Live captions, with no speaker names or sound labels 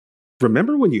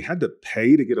Remember when you had to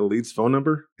pay to get a lead's phone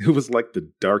number? It was like the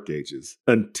dark ages.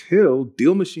 Until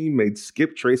Deal Machine made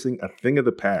skip tracing a thing of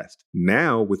the past.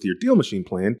 Now, with your Deal Machine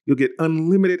plan, you'll get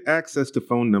unlimited access to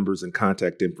phone numbers and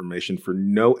contact information for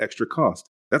no extra cost.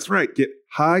 That's right, get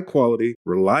high-quality,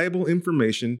 reliable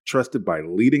information trusted by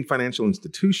leading financial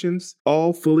institutions,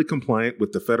 all fully compliant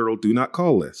with the federal Do Not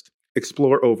Call list.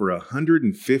 Explore over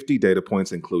 150 data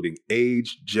points, including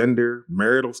age, gender,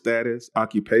 marital status,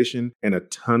 occupation, and a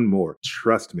ton more.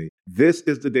 Trust me, this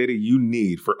is the data you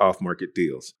need for off-market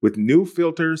deals. With new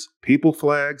filters, people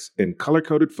flags, and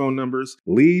color-coded phone numbers,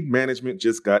 lead management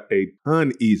just got a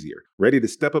ton easier. Ready to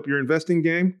step up your investing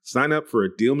game? Sign up for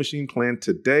a Deal Machine plan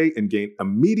today and gain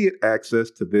immediate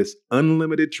access to this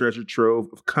unlimited treasure trove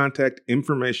of contact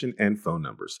information and phone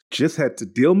numbers. Just head to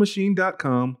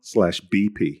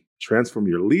DealMachine.com/BP. Transform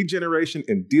your lead generation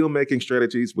and deal-making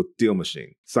strategies with Deal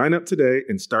Machine. Sign up today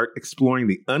and start exploring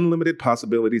the unlimited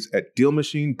possibilities at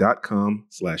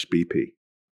DealMachine.com/BP.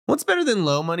 What's better than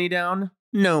low money down?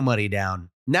 No money down.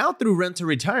 Now through Rent to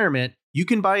Retirement, you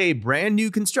can buy a brand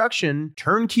new construction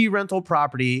turnkey rental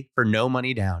property for no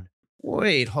money down.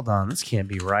 Wait, hold on. This can't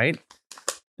be right.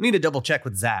 I need to double check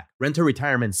with Zach, Rent to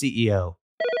Retirement CEO.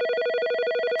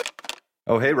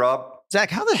 Oh, hey, Rob. Zach,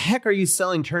 how the heck are you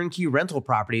selling turnkey rental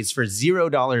properties for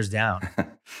 $0 down?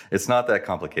 It's not that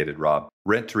complicated, Rob.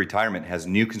 Rent to Retirement has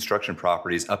new construction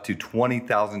properties up to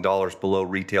 $20,000 below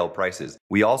retail prices.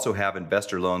 We also have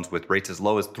investor loans with rates as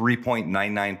low as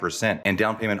 3.99% and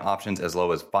down payment options as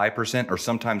low as 5% or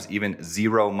sometimes even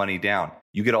zero money down.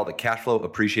 You get all the cash flow,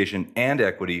 appreciation, and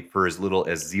equity for as little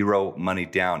as zero money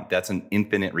down. That's an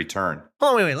infinite return.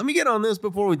 Oh, wait. Let me get on this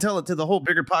before we tell it to the whole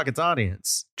Bigger Pockets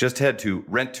audience. Just head to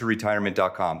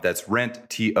renttoretirement.com. That's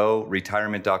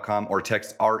renttoretirement.com or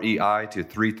text REI to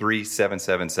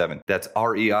 33777. That's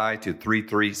REI to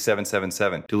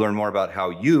 33777 to learn more about how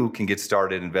you can get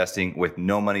started investing with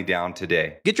no money down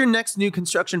today. Get your next new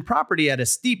construction property at a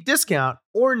steep discount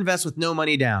or invest with no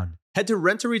money down. Head to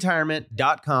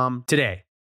renttoretirement.com today.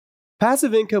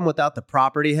 Passive income without the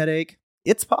property headache?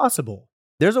 It's possible.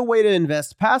 There's a way to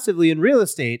invest passively in real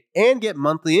estate and get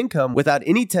monthly income without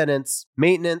any tenants,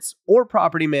 maintenance, or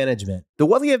property management. The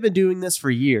Wealthy have been doing this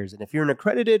for years, and if you're an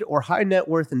accredited or high net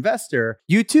worth investor,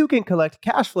 you too can collect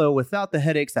cash flow without the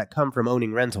headaches that come from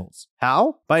owning rentals.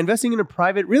 How? By investing in a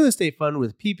private real estate fund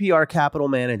with PPR Capital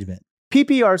Management.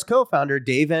 PPR's co-founder,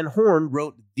 Dave Van Horn,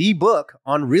 wrote the book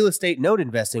on real estate note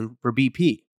investing for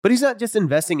BP. But he's not just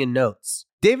investing in notes.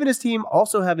 Dave and his team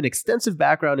also have an extensive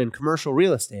background in commercial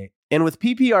real estate. And with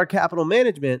PPR Capital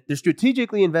Management, they're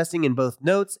strategically investing in both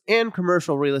notes and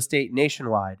commercial real estate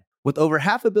nationwide. With over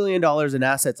 $500 million in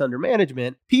assets under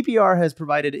management, PPR has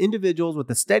provided individuals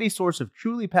with a steady source of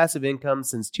truly passive income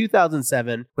since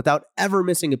 2007 without ever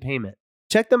missing a payment.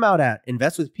 Check them out at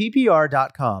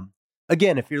investwithppr.com.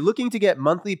 Again, if you're looking to get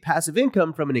monthly passive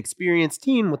income from an experienced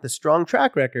team with a strong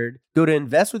track record, go to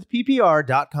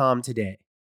investwithppr.com today.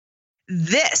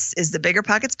 This is the Bigger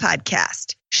Pockets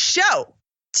Podcast, show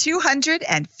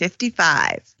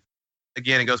 255.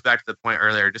 Again, it goes back to the point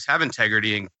earlier. Just have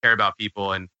integrity and care about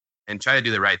people and try to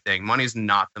do the right thing. Money's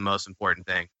not the most important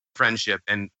thing. Friendship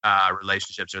and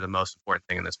relationships are the most important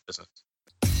thing in this business.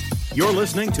 You're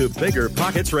listening to Bigger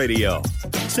Pockets Radio,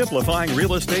 simplifying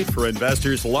real estate for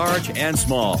investors large and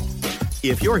small.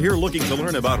 If you're here looking to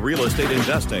learn about real estate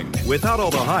investing without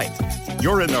all the hype,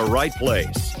 you're in the right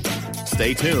place.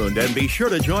 Stay tuned and be sure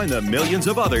to join the millions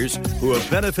of others who have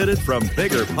benefited from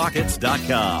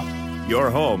BiggerPockets.com, your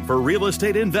home for real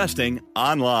estate investing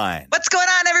online. What's going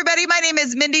on, everybody? My name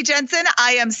is Mindy Jensen.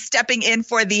 I am stepping in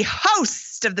for the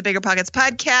host of the Bigger Pockets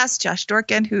Podcast, Josh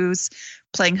Dorkin, who's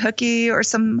playing hooky or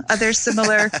some other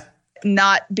similar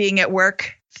not being at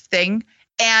work thing.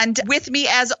 And with me,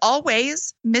 as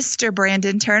always, Mr.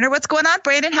 Brandon Turner. What's going on,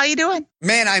 Brandon? How you doing?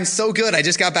 Man, I'm so good. I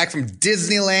just got back from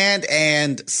Disneyland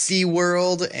and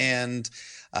SeaWorld, and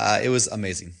it was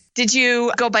amazing. Did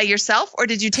you go by yourself or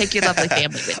did you take your lovely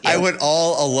family with you? I went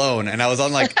all alone, and I was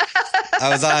on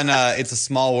It's a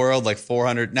Small World, like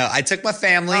 400. No, I took my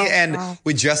family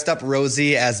we dressed up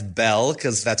Rosie as Belle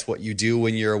because that's what you do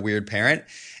when you're a weird parent.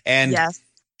 And yes.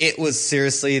 It was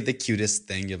seriously the cutest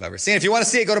thing you've ever seen. If you want to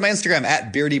see it, go to my Instagram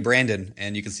at Beardy Brandon,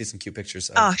 and you can see some cute pictures.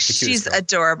 She's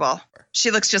adorable. She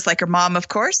looks just like her mom, of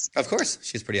course. Of course.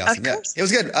 She's pretty awesome. Yeah, it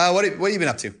was good. What have you been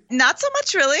up to? Not so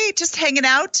much, really. Just hanging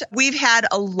out. We've had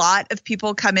a lot of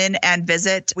people come in and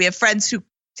visit. We have friends who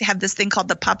have this thing called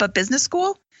the Pop-Up Business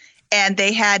School, and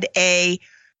they had a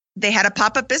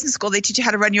pop-up business school. They teach you how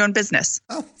to run your own business.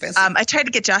 Oh, fancy. I tried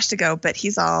to get Josh to go, but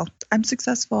he's all, I'm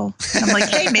successful. I'm like,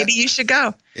 hey, maybe you should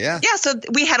go. Yeah. Yeah. So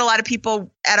we had a lot of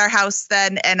people at our house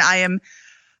then, and I am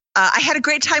I had a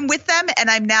great time with them, and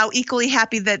I'm now equally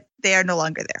happy that they are no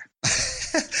longer there.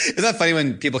 Isn't that funny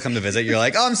when people come to visit? You're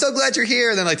like, oh, I'm so glad you're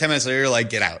here. And then like 10 minutes later, you're like,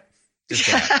 get out. Just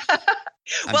get out.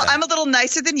 I'm a little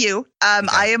nicer than you. Okay.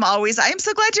 I am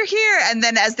so glad you're here. And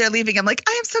then as they're leaving, I'm like,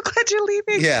 I am so glad you're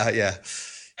leaving. Yeah.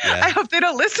 I hope they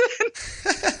don't listen.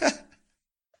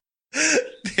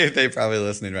 They're probably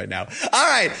listening right now. All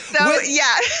right.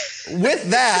 So,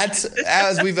 with that,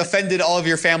 as we've offended all of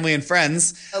your family and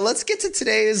friends, let's get to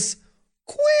today's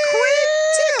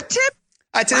quick tip.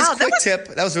 Today's quick tip.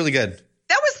 That was really good.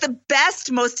 That was the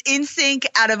best, most in sync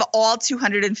out of all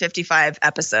 255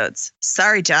 episodes.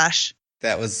 Sorry, Josh.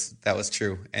 That was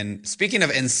true. And speaking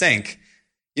of NSYNC,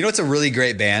 you know what's a really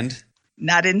great band?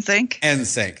 Not NSYNC.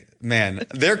 NSYNC. Man,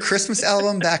 their Christmas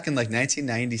album back in like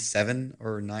 1997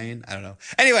 or 9, I don't know.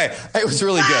 Anyway, it was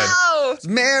really good.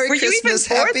 Merry Christmas,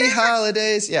 Happy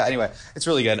Holidays. Yeah, anyway, it's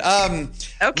really good. Okay,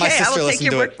 my sister I will take listened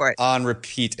your to word it for it. on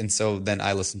repeat, and so then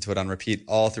I listened to it on repeat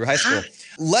all through high school.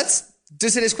 Let's do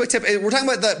today's quick tip. We're talking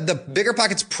about the Bigger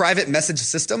Pockets private message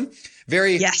system.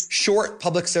 Very short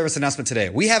public service announcement today.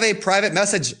 We have a private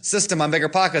message system on Bigger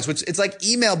Pockets, which it's like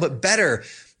email, but better,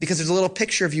 because there's a little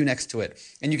picture of you next to it.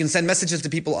 And you can send messages to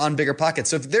people on Bigger Pockets.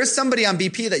 So if there's somebody on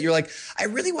BP that you're like, I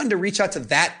really wanted to reach out to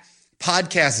that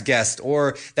podcast guest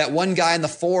or that one guy in the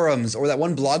forums or that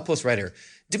one blog post writer,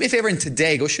 do me a favor and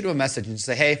today go shoot him a message and just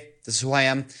say, hey, this is who I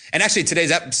am. And actually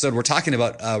today's episode, we're talking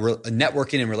about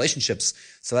networking and relationships.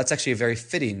 So that's actually a very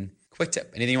fitting quick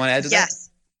tip. Anything you want to add to that?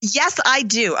 Yes, I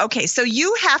do. Okay, so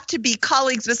you have to be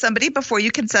colleagues with somebody before you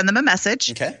can send them a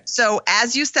message. Okay. So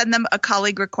as you send them a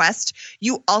colleague request,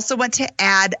 you also want to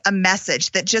add a message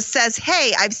that just says,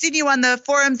 hey, I've seen you on the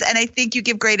forums and I think you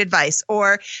give great advice.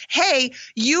 Or, hey,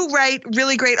 you write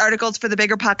really great articles for the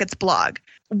Bigger Pockets blog.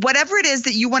 Whatever it is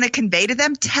that you want to convey to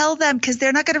them, tell them, because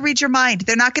they're not going to read your mind.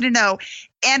 They're not going to know.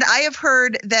 And I have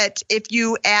heard that if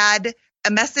you add a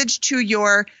message to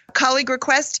your colleague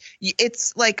request,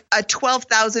 it's like a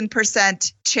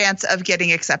 12,000% chance of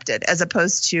getting accepted, as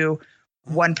opposed to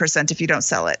 1% if you don't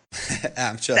sell it.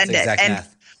 I'm sure that's exact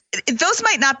math. Those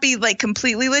might not be like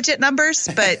completely legit numbers,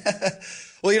 but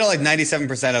well, you know, like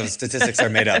 97% of statistics are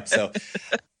made up. So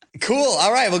cool.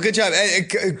 All right. Well, good job.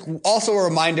 Also a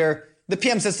reminder, the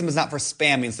PM system is not for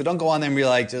spamming. So don't go on there and be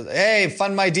like, hey,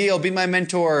 fund my deal, be my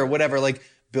mentor or whatever. Like,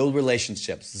 build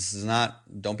relationships. This is not,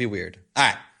 don't be weird. All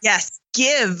right. Yes.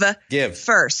 Give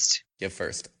first. Give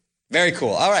first. Very cool.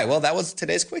 All right. Well, that was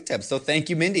today's quick tip. So thank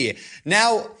you, Mindy.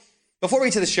 Now, before we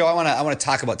get to the show, I want to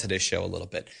talk about today's show a little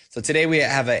bit. So today we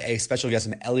have a special guest,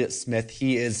 Elliott Smith.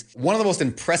 He is one of the most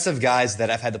impressive guys that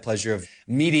I've had the pleasure of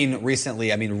meeting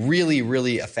recently. I mean, really,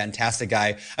 really a fantastic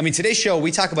guy. I mean, today's show,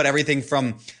 we talk about everything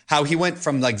from how he went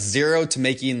from like zero to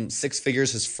making six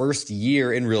figures his first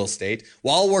year in real estate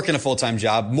while working a full-time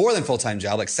job, more than full-time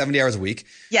job, like 70 hours a week.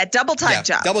 Yeah, double-time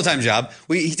job. Double-time job.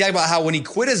 He talked about how when he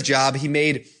quit his job, he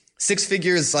made six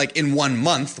figures like in 1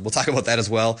 month. We'll talk about that as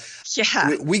well.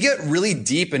 Yeah. We get really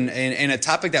deep in a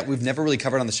topic that we've never really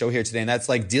covered on the show here today. And that's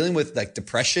like dealing with like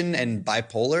depression and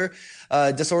bipolar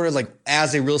disorder, like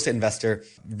as a real estate investor.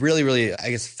 Really, really,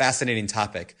 I guess, fascinating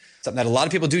topic. Something that a lot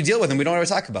of people do deal with and we don't ever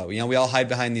talk about. You know, we all hide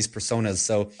behind these personas.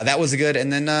 So that was good.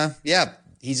 And then,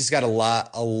 he's just got a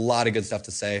lot of good stuff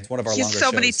to say. It's one of our longer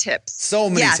shows. Many tips. So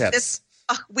many tips.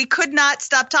 We could not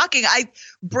stop talking.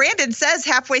 Brandon says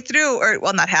halfway through, or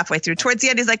well, not halfway through, towards the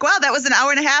end, he's like, wow, that was an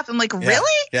hour and a half. I'm like,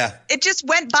 really? Yeah. It just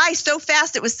went by so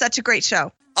fast. It was such a great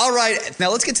show. All right.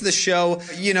 Now let's get to the show.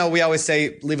 You know, we always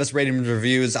say, leave us ratings and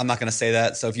reviews. I'm not going to say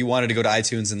that. So if you wanted to go to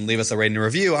iTunes and leave us a rating and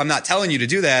review, I'm not telling you to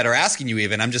do that or asking you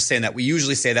even. I'm just saying that we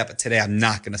usually say that, but today I'm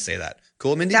not going to say that.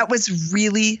 Cool, Mindy? That was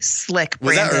really slick,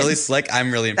 Brandon. Was that really slick?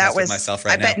 I'm really impressed with myself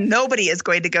right now. I bet nobody is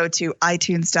going to go to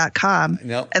iTunes.com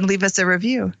and leave us a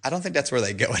review. I don't think that's where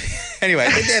they go. Anyway, I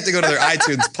think they have to go to their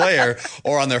iTunes player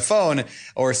or on their phone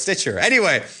or Stitcher.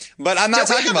 Anyway, but I'm not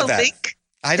talking about that. Link?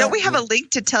 Don't we have a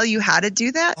link to tell you how to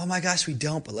do that? Oh my gosh, we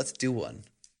don't, but let's do one.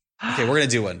 Okay, we're going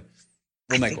to do one.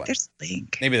 We'll make one. There's a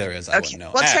link. Maybe there is. I wouldn't know.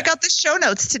 Well, check out the show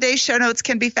notes. Today's show notes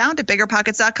can be found at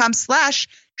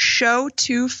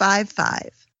biggerpockets.com/show255.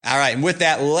 All right. And with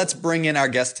that, let's bring in our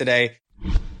guest today,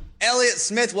 Elliott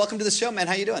Smith. Welcome to the show, man.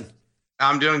 How you doing?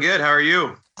 I'm doing good. How are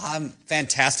you? I'm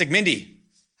fantastic. Mindy,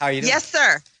 how are you doing? Yes,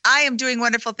 sir. I am doing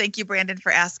wonderful. Thank you, Brandon,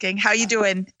 for asking. How are you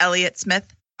doing, Elliott Smith?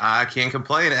 I can't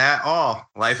complain at all.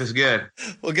 Life is good.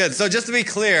 Well, good. So just to be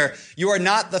clear, you are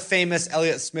not the famous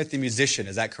Elliott Smith, the musician.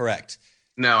 Is that correct?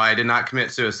 No, I did not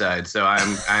commit suicide, so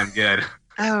I'm good.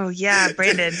 Oh yeah,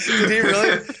 Brandon. Did he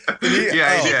really?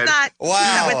 Yeah, he He's did. not, Wow.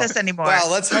 he's not with us anymore. Wow,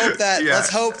 let's hope that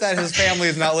Yeah. his family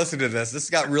is not listening to this. This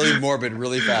got really morbid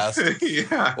really fast.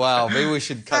 Yeah. Wow, maybe we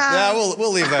should cut. Yeah,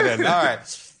 we'll leave that in. All right.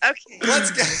 Okay.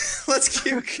 Let's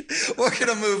keep. We're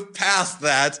gonna move past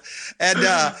that, and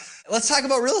let's talk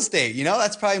about real estate. You know,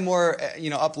 that's probably more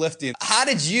uplifting. How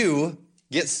did you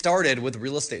get started with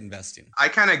real estate investing? I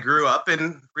kind of grew up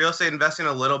in real estate investing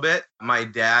a little bit. My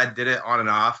dad did it on and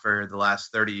off for the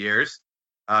last 30 years.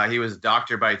 He was a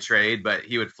doctor by trade, but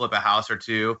he would flip a house or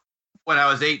two. When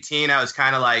I was 18, I was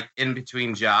kind of like in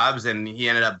between jobs, and he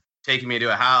ended up taking me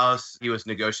to a house. He was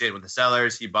negotiating with the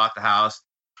sellers. He bought the house.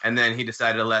 And then he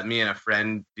decided to let me and a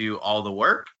friend do all the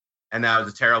work. And that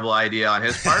was a terrible idea on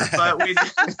his part, but we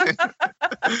did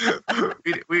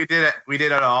it. We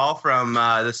did it all from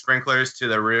the sprinklers to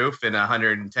the roof in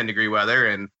 110-degree weather.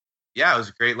 And yeah, it was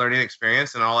a great learning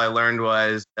experience. And all I learned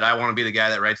was that I want to be the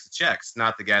guy that writes the checks,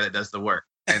 not the guy that does the work.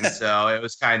 And so it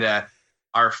was kind of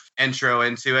our intro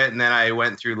into it. And then I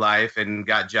went through life and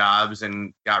got jobs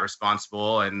and got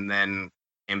responsible, and then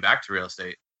came back to real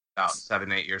estate about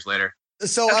 7-8 years later.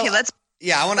 So Okay, let's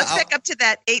back up to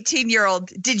that 18-year-old.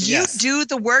 Did you do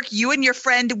the work? You and your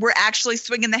friend were actually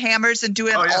swinging the hammers and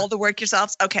doing all the work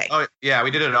yourselves? Okay. Oh yeah,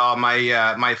 we did it all.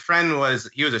 My friend was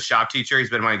a shop teacher. He's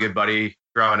been my good buddy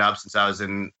growing up since I was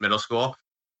in middle school,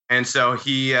 and so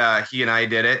he and I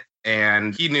did it.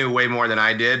 And he knew way more than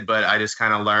I did, but I just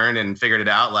kind of learned and figured it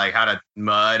out, like how to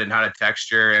mud and how to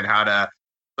texture and how to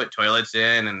put toilets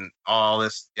in and all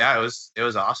this. Yeah, it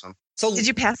was awesome. So did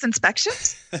you pass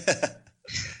inspections?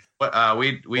 But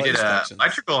we did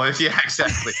electrical. Yeah,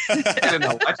 exactly. We did an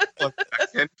electrical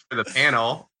inspection for the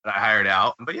panel that I hired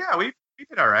out. But yeah, we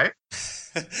did all right.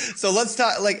 So let's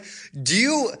talk. Like,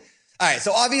 all right.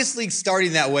 So obviously,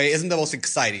 starting that way isn't the most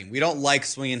exciting. We don't like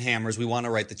swinging hammers. We want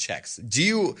to write the checks. Do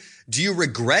you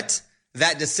regret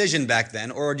that decision back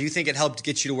then, or do you think it helped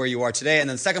get you to where you are today? And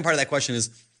then the second part of that question is,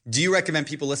 do you recommend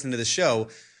people listening to the show,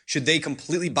 should they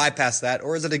completely bypass that,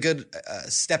 or is it a good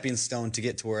stepping stone to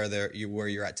get to where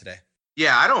you're at today?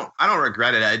 Yeah, I don't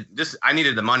regret it. I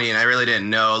needed the money, and I really didn't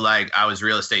know like I was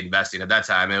real estate investing at that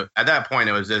time. At that point,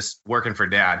 it was just working for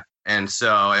dad, and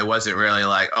so it wasn't really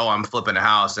like, oh, I'm flipping a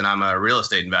house and I'm a real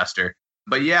estate investor.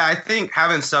 But yeah, I think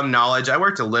having some knowledge. I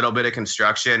worked a little bit of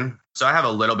construction, so I have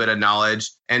a little bit of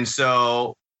knowledge. And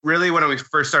so really, when we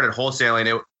first started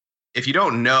wholesaling, if you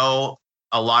don't know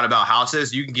a lot about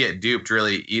houses, you can get duped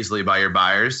really easily by your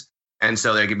buyers. And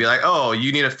so they could be like, oh,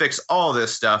 you need to fix all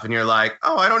this stuff. And you're like,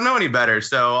 oh, I don't know any better,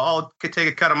 so I'll take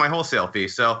a cut on my wholesale fee.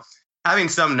 So having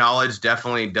some knowledge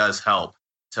definitely does help.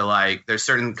 To like, there's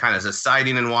certain kinds of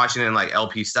siding in Washington, like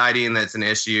LP siding, that's an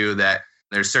issue. That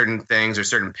there's certain things or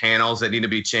certain panels that need to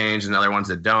be changed and other ones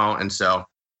that don't. And so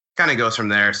kind of goes from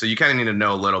there. So you kind of need to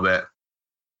know a little bit.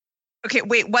 Okay,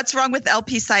 wait, what's wrong with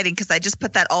LP siding? Because I just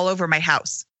put that all over my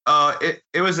house.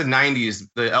 It was the 90s.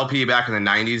 The LP back in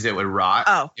the 90s, it would rot.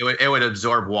 Oh. It would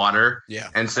absorb water. Yeah.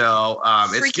 And so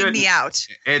it's freaking good. me out.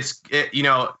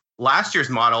 Last year's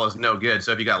model is no good.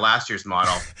 So if you got last year's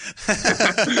model.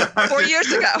 4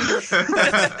 years ago.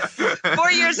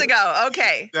 4 years ago.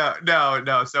 Okay.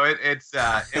 No. So it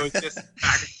was just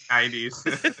back in the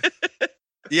 90s.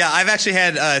 Yeah, I've actually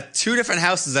had 2 different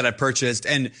houses that I purchased.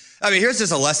 And I mean, here's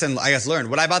just a lesson I guess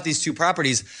learned. When I bought these 2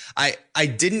 properties, I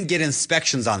didn't get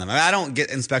inspections on them. I mean, I don't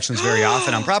get inspections very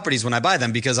often on properties when I buy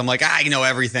them because I'm like, I know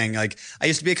everything. Like, I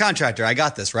used to be a contractor. I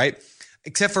got this, right?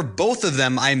 Except for both of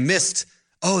them, I missed,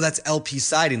 that's LP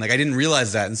siding. Like, I didn't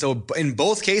realize that. And so in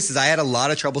both cases, I had a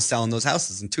lot of trouble selling those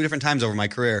houses in 2 different times over my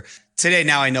career. Today,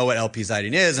 now I know what LP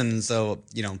siding is. And so,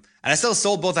 and I still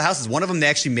sold both the houses. One of them, they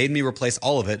actually made me replace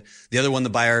all of it. The other one,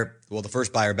 the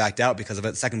first buyer backed out because of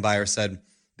it. The second buyer said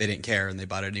they didn't care and they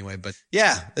bought it anyway. But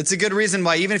yeah, it's a good reason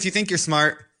why, even if you think you're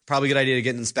smart, probably a good idea to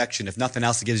get an inspection. If nothing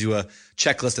else, it gives you a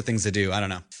checklist of things to do. I don't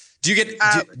know. Do you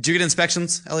get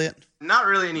inspections, Elliot? Not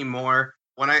really anymore.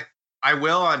 When I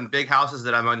will on big houses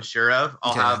that I'm unsure of,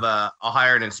 I'll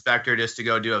hire an inspector just to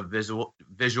go do a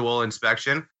visual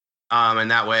inspection.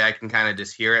 And that way I can kind of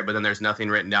just hear it, but then there's nothing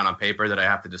written down on paper that I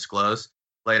have to disclose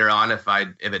later on if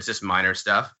it's just minor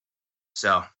stuff.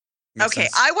 So. Okay,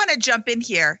 I want to jump in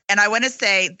here and I want to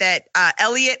say that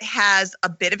Elliot has a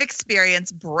bit of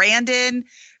experience. Brandon,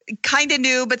 kind of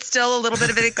new, but still a little bit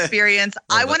of an experience.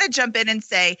 I want to jump in and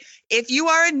say, if you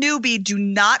are a newbie, do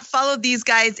not follow these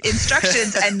guys'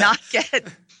 instructions and not get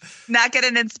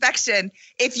an inspection.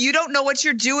 If you don't know what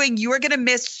you're doing, you are going to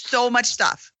miss so much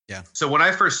stuff. Yeah. So when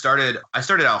I first started, I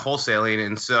started out wholesaling.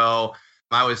 And so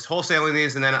I was wholesaling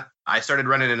these and then I started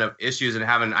running into issues and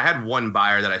I had one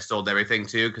buyer that I sold everything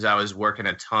to because I was working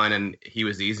a ton and he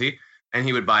was easy. and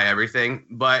he would buy everything.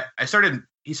 But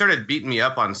he started beating me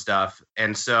up on stuff.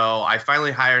 And so I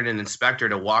finally hired an inspector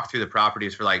to walk through the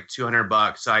properties for like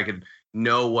 $200 so I could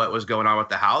know what was going on with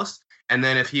the house. And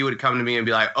then if he would come to me and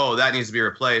be like, oh, that needs to be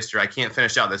replaced, or I can't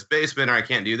finish out this basement, or I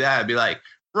can't do that, I'd be like,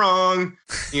 wrong,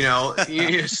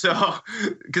 so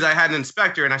because I had an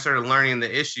inspector and I started learning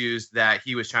the issues that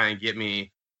he was trying to get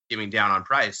me down on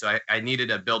price. So I needed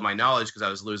to build my knowledge because I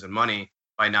was losing money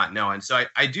by not knowing. So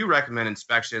I do recommend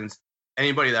inspections.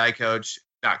 Anybody that I coach,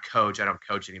 I don't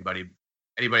coach anybody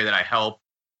that I help,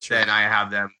 then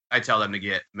I tell them to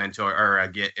get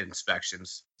get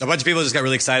inspections. A bunch of people just got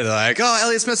really excited. They're like, oh,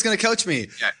 Elliot Smith's going to coach me.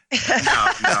 Yeah.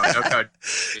 No coach.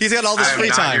 He's got all this free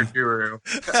time. I'm not your guru.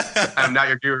 I'm not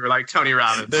your guru like Tony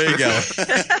Robbins. There you go.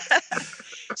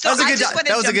 That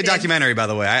was a good documentary, by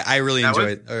the way. I really enjoyed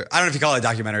it. I don't know if you call it a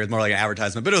documentary. It's more like an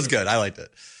advertisement, but it was good. I liked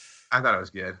it. I thought it was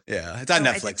good. Yeah, it's on Netflix.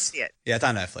 I didn't see it. Yeah, it's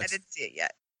on Netflix. I didn't see it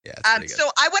yet. Yeah, it's pretty good. So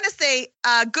I want to say,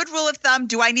 good rule of thumb,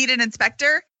 do I need an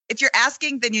inspector? If you're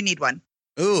asking, then you need one.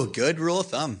 Ooh, good rule of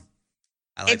thumb.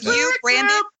 I like if you,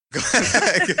 Brandon.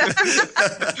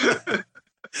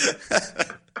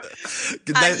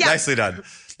 Nicely done.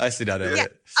 Nicely done. Yeah.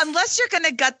 Unless you're going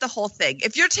to gut the whole thing.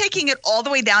 If you're taking it all the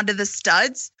way down to the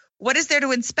studs, what is there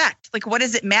to inspect? Like, what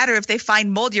does it matter if they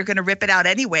find mold? You're going to rip it out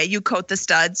anyway. You coat the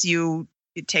studs. You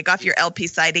take off your LP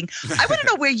siding. I want to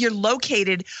know where you're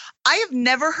located. I have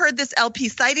never heard this LP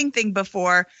siding thing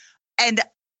before, and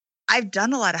I've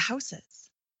done a lot of houses.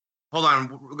 Hold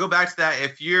on, we'll go back to that.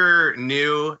 If you're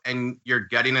new and you're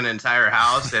gutting an entire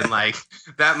house, and like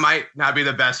that might not be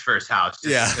the best first house.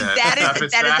 Yeah, that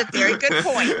is a very good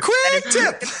point. Quick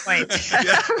tip.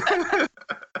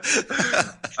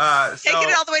 Taking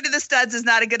it all the way to the studs is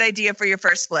not a good idea for your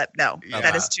first flip. No,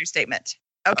 that is a true statement.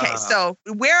 Okay, so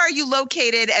where are you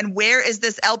located, and where is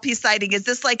this LP siding? Is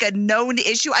this like a known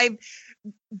issue? I've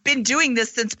been doing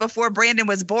this since before Brandon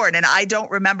was born, and I don't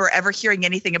remember ever hearing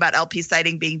anything about LP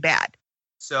siding being bad.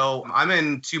 So I'm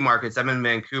in two markets. I'm in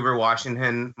Vancouver,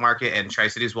 Washington market, and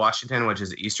Tri-Cities, Washington, which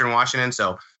is Eastern Washington.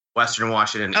 So Western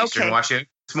Washington, Eastern Washington.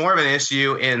 It's more of an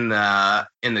issue in the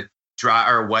dry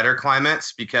or wetter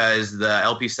climates because the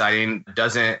LP siding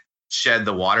doesn't shed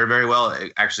the water very well.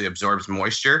 It actually absorbs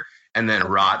moisture and then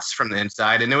rots from the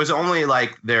inside. And it was only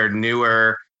like their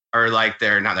newer, or like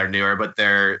not their newer, but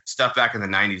their stuff back in the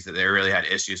 90s that they really had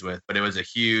issues with. But it was they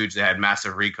had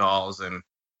massive recalls and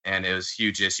it was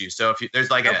huge issues. So if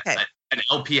there's like an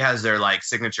LP has their like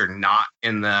signature knot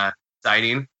in the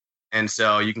siding. And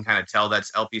so you can kind of tell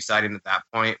that's LP siding at that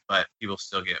point, but people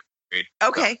still get great.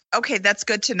 Okay. That's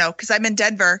good to know because I'm in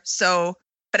Denver.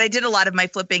 But I did a lot of my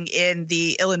flipping in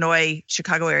the Illinois,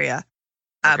 Chicago area.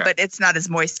 But it's not as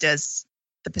moist as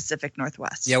the Pacific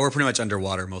Northwest. Yeah, we're pretty much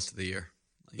underwater most of the year.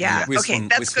 Yeah.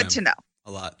 That's good to know.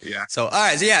 A lot. Yeah. So, all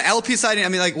right. So, yeah, LP siding. I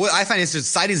mean, like, what I find is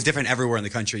just siding is different everywhere in the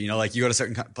country. You know, like you go to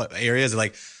certain areas,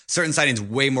 like certain siding's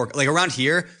way more. Like around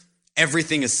here,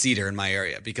 everything is cedar in my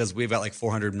area because we've got like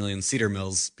 400 million cedar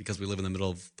mills because we live in the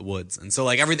middle of the woods. And so,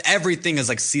 like, everything is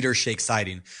like cedar shake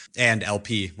siding and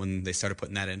LP when they started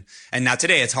putting that in. And now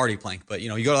today it's hardy plank. But, you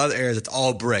know, you go to other areas, it's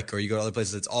all brick, or you go to other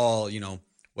places, it's all, you know,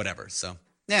 whatever. So,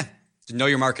 yeah, know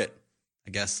your market,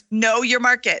 I guess. Know your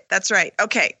market. That's right.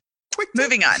 Okay.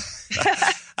 Moving on. All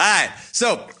right.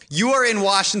 So you are in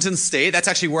Washington State. That's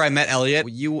actually where I met Elliot.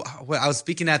 I was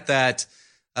speaking at that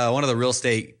one of the real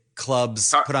estate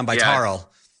clubs put on by Tarl.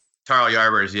 Tarl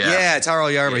Yarbers, yeah. Yeah,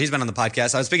 Tarl Yarber. He's been on the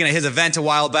podcast. I was speaking at his event a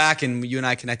while back, and you and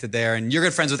I connected there. And you're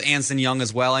good friends with Anson Young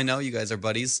as well. I know you guys are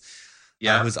buddies.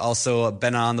 Yeah. Who's also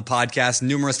been on the podcast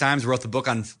numerous times. Wrote the book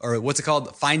on, or what's it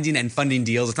called? Finding and Funding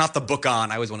Deals. It's not the book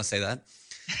on. I always want to say that.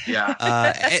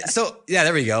 Yeah. So yeah,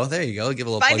 there we go. There you go. Give a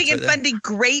little Finding and Funding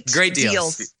great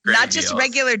deals. Not just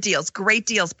regular deals. Great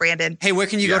deals, Brandon. Hey, where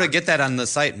can you go to get that on the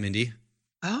site, Mindy?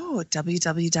 Oh,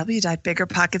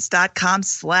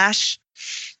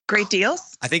 www.biggerpockets.com/great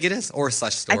deals. I think it is, or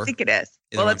 /store. I think it is.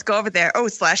 Well, let's go over there. Oh,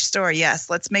 /store. Yes.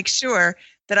 Let's make sure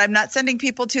that I'm not sending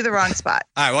people to the wrong spot.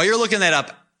 All right. While you're looking that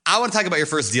up, I want to talk about your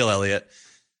first deal, Elliot.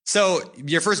 So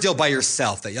your first deal by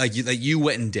yourself that you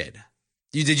went and did.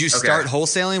 Did you start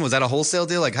wholesaling? Was that a wholesale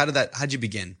deal? Like how'd you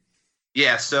begin?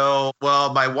 Yeah. So,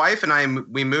 my wife and I,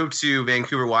 we moved to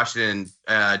Vancouver, Washington,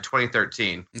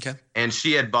 2013. Okay. And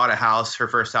she had bought her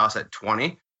first house at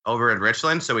 20 over in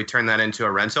Richland. So we turned that into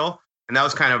a rental. And that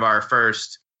was kind of our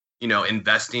first,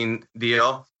 investing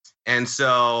deal. And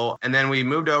then we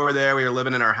moved over there. We were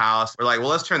living in our house. We're like, well,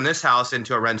 let's turn this house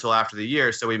into a rental after the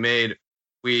year. So we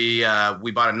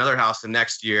bought another house the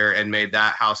next year and made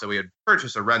that house that we had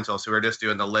purchased a rental. So we're just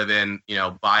doing the live-in,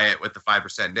 buy it with the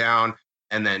 5% down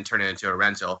and then turn it into a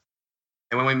rental.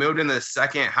 And when we moved into the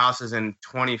second houses in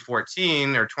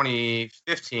 2014 or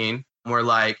 2015, we were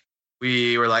like,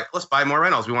 let's buy more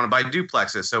rentals. We want to buy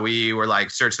duplexes. So we were like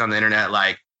searching on the internet,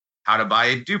 like how to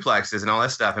buy duplexes and all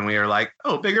that stuff. And we were like,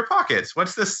 oh, Bigger Pockets.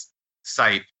 What's this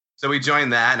site? So we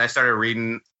joined that and I started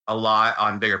reading a lot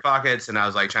on Bigger Pockets, and I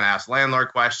was like trying to ask landlord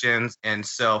questions. And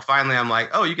so finally I'm like,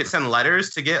 oh, you can send letters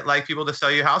to get like people to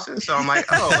sell you houses. So I'm like,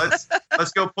 oh,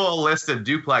 let's go pull a list of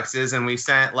duplexes. And we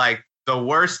sent like the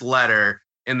worst letter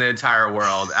in the entire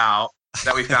world out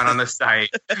that we found on the site.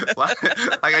 Like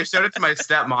I showed it to my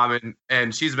stepmom,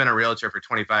 and she's been a realtor for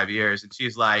 25 years. And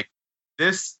she's like,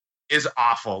 this is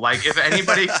awful. Like if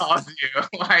anybody calls you,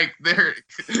 like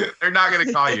they're not going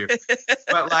to call you.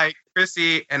 But like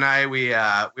Chrissy and I, we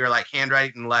were like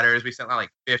handwriting letters. We sent out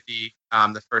like 50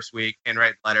 the first week,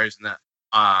 handwriting letters, and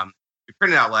we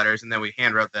printed out letters, and then we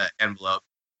handwrote the envelope.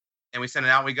 And we sent it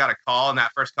out. We got a call, and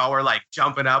that first call, we're like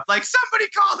jumping up, like somebody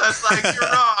called us, like you're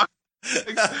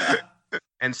wrong.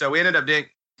 And so we ended up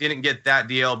didn't get that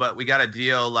deal, but we got a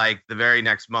deal like the very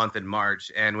next month in March,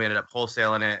 and we ended up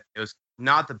wholesaling it. It was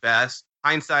not the best.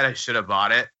 Hindsight, I should have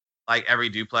bought it. Like every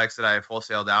duplex that I've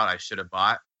wholesaled out, I should have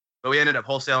bought. But we ended up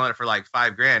wholesaling it for like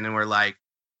 $5,000, and we're like,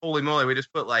 holy moly, we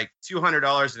just put like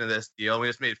 $200 into this deal. We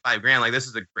just made $5,000. Like this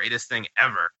is the greatest thing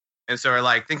ever. And so we're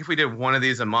like, think if we did one of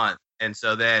these a month. And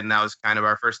so then that was kind of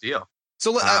our first deal.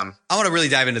 So I want to really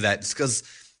dive into that because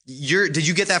did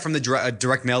you get that from the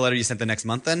direct mail letter you sent the next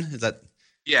month then? Is that?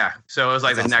 Yeah. So it was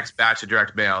like the next batch of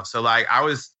direct mail. So like I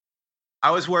was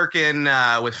working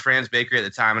with Fran's Bakery at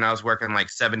the time, and I was working like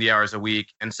 70 hours a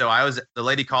week. And so the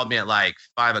lady called me at like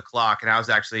 5 o'clock, and I was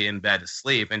actually in bed to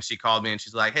sleep. And she called me and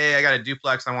she's like, hey, I got a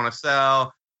duplex I want to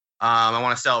sell. I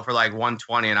want to sell it for like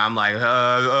 120. And I'm like,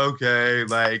 okay,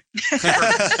 like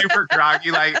super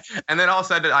groggy. Like, and then all of a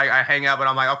sudden I hang up and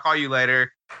I'm like, I'll call you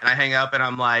later. And I hang up and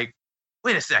I'm like,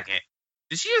 wait a second.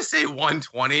 Did she just say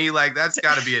 120? Like, that's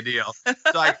got to be a deal.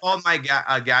 So I called a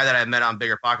guy that I met on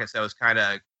Bigger Pockets that was kind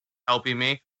of helping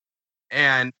me.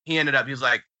 And he was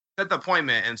like, set the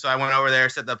appointment. And so I went over there,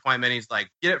 set the appointment. He's like,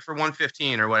 get it for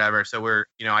 115 or whatever. So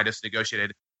I just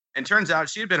negotiated. And turns out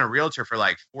she had been a realtor for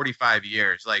like 45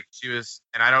 years. Like she was,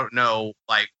 and I don't know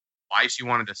like why she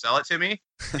wanted to sell it to me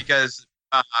because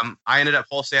I ended up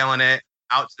wholesaling it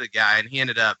out to the guy, and he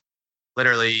ended up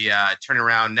literally turning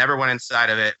around, never went inside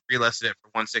of it, relisted it for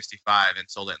 165 and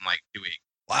sold it in like 2 weeks.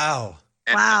 Wow.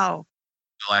 And wow.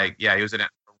 Like, yeah, he was in it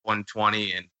for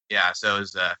 120, and yeah, so it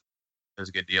was a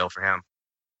good deal for him.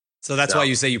 So that's why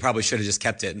you say you probably should have just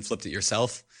kept it and flipped it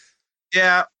yourself.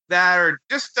 Yeah, that or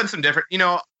just done some different,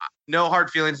 no hard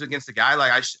feelings against the guy.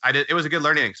 Like I did, it was a good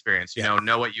learning experience,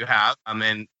 know what you have.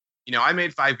 And I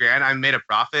made $5,000, I made a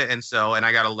profit. And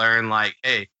I got to learn like,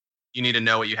 hey, you need to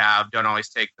know what you have. Don't always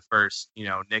take the first,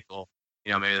 nickel,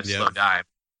 maybe the slow dime.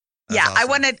 That's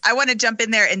awesome. I want to jump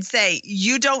in there and say,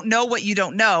 you don't know what you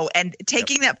don't know. And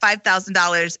taking that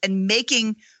 $5,000 and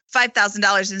making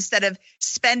 $5,000 instead of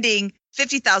spending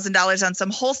 $50,000 on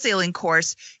some wholesaling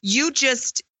course, you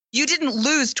didn't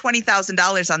lose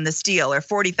 $20,000 on this deal or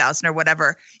 $40,000 or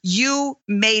whatever. You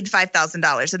made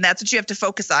 $5,000, and that's what you have to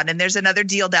focus on. And there's another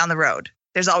deal down the road.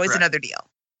 There's always another deal.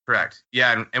 Correct.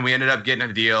 Yeah, and we ended up getting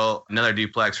a deal, another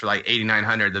duplex for like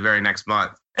 $8,900 the very next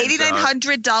month.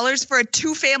 $8,900 for a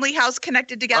 2-family house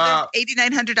connected together.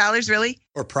 $8,900, really?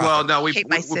 Or profit? Well, no, we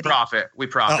profit. We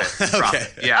profit. Oh, okay.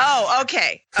 Profit. Yeah. Oh,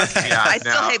 okay. Yeah, I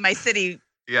still hate my city.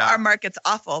 Yeah. Our market's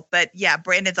awful, but yeah,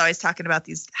 Brandon's always talking about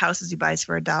these houses he buys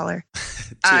for $1.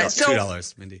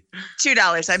 $2, Mindy.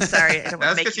 $2. I'm sorry. I don't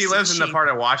That's because he lives in the part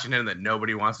of Washington that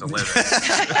nobody wants to live in.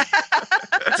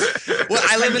 Well,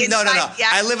 I live in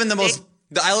I live in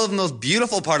the most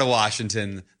beautiful part of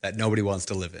Washington that nobody wants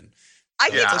to live in. I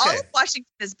think all of Washington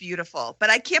is beautiful, but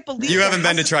I can't believe you haven't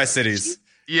been to Tri-Cities.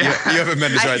 Yeah, you haven't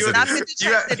been to Tri-Cities. I've not been to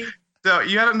Tri-Cities. So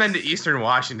you haven't been to Eastern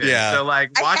Washington. Yeah. So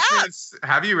like Washington,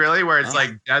 have you really? Where it's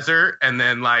like desert and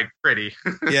then like pretty.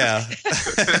 Yeah.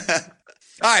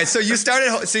 All right. So you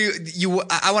started. So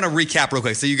I want to recap real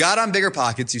quick. So you got on Bigger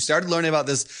Pockets. You started learning about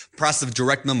this process of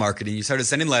direct mail marketing. You started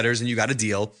sending letters, and you got a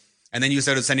deal. And then you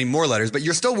started sending more letters. But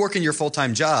you're still working your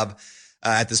full-time job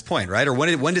at this point, right? Or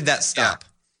when did that stop?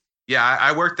 Yeah,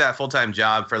 I worked that full-time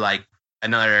job for like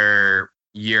another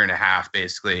year and a half,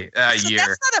 basically. That's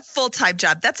not a full-time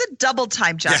job. That's a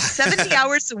double-time job. 70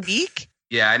 hours a week.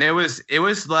 Yeah, and it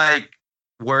was like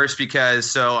worse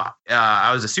because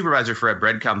I was a supervisor for a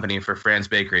bread company for Fran's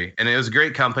Bakery, and it was a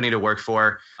great company to work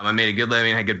for. I made a good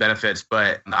living, had good benefits,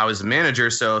 but I was a manager,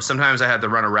 so sometimes I had to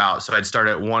run a route. So I'd start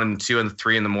at 1, 2, and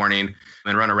 3 in the morning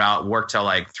and run a route, work till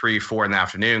like 3, 4 in the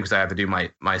afternoon because I had to do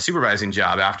my supervising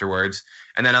job afterwards.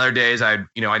 And then other days I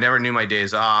never knew my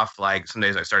days off. Like some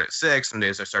days I start at 6, some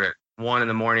days I start at 1 in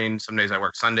the morning, some days I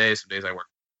work Sundays, some days I work,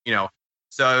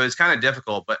 so it was kind of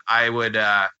difficult, but I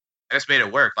just made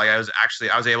it work. Like I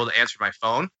was able to answer my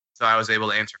phone. So I was able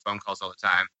to answer phone calls all the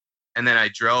time. And then I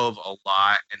drove a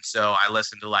lot. And so I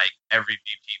listened to like every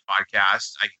VP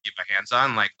podcast I could get my hands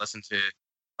on, like listen to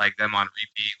like them on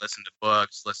repeat, listen to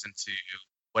books, listen to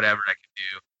whatever I could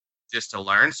do just to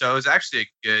learn. So it was actually a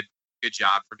good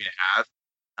job for me to have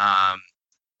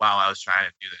while I was trying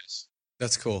to do this.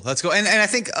 That's cool. That's cool. And I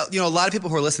think, a lot of people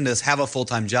who are listening to this have a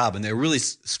full-time job and they really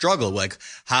struggle. Like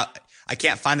how I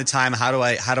can't find the time. How do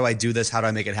I do this? How do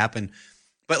I make it happen?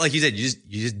 But like you said, you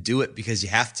just do it because you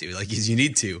have to, like you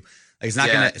need to, like, it's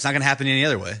not gonna happen any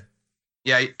other way.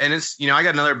 Yeah. And it's, I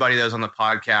got another buddy that was on the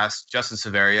podcast, Justin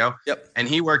Severio. Yep. And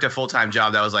he worked a full-time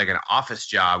job that was like an office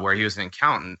job where he was an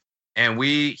accountant, and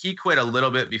he quit a little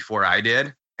bit before I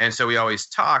did. And so we always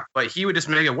talk, but he would just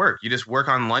make it work. You just work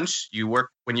on lunch. You work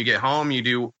when you get home.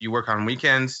 You work on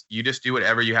weekends. You just do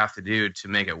whatever you have to do to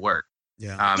make it work.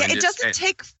 Yeah. It doesn't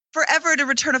take forever to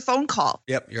return a phone call.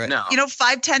 Yep. You're right. No.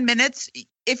 5-10 minutes.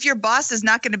 If your boss is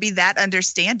not going to be that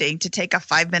understanding to take a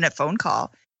 5-minute phone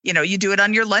call, you do it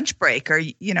on your lunch break or,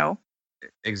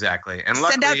 Exactly. And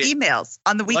send out emails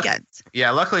on the weekends.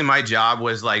 Luckily my job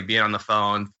was like being on the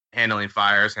phone, handling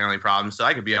fires, handling problems. So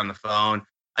I could be on the phone.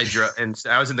 I drove, and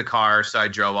I was in the car, so I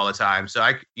drove all the time. So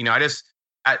I just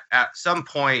at some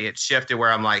point it shifted where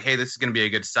I'm like, hey, this is going to be a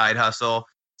good side hustle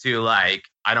to like,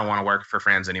 I don't want to work for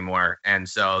Fran's anymore. And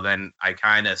so then I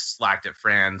kind of slacked at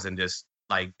Fran's and just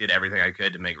like did everything I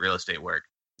could to make real estate work.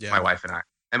 Yeah. My wife and I.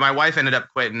 And my wife ended up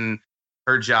quitting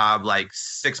her job like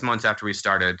 6 months after we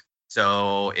started.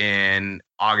 So in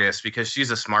August, because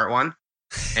she's a smart one.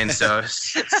 And so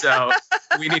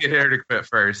we needed her to quit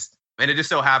first. And it just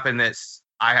so happened that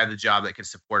I had the job that could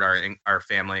support our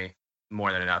family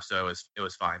more than enough. So it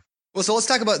was fine. Well, so let's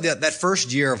talk about that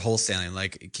first year of wholesaling.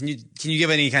 Like, can you give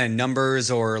any kind of numbers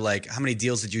or like how many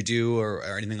deals did you do or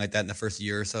anything like that in the first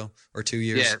year or so, or 2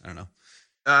 years? Yeah. I don't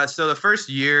know. So the first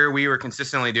year we were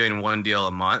consistently doing 1 deal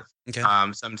a month. Okay.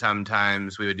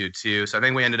 Sometimes we would do 2. So I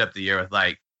think we ended up the year with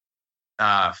like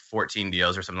 14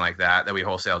 deals or something like that we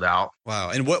wholesaled out. Wow.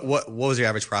 And what was your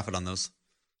average profit on those?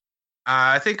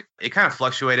 I think it kind of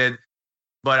fluctuated,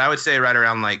 but I would say right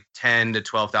around like $10,000 to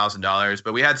 $12,000.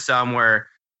 But we had some where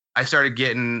I started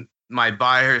getting, my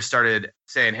buyers started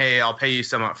saying, hey, I'll pay you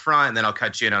some up front and then I'll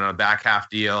cut you in on a back half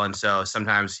deal. And so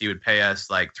sometimes he would pay us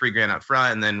like $3,000 up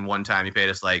front. And then one time he paid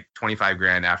us like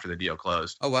 $25,000 after the deal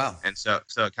closed. Oh, wow. And so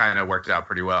it kind of worked out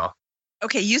pretty well.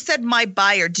 Okay. You said my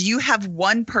buyer. Do you have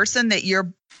one person that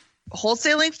you're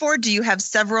wholesaling for? Do you have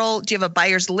several? Do you have a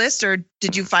buyer's list, or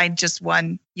did you find just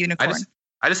one unicorn?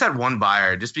 I just had one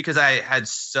buyer just because I had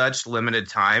such limited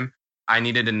time. I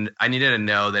needed to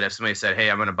know that if somebody said, hey,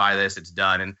 I'm going to buy this, it's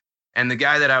done. And the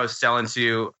guy that I was selling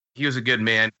to, he was a good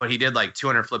man, but he did like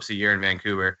 200 flips a year in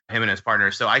Vancouver, him and his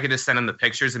partner. So I could just send him the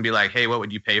pictures and be like, hey, what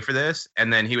would you pay for this?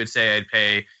 And then he would say I'd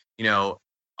pay,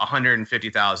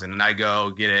 $150,000, and I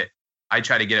go get it. I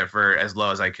try to get it for as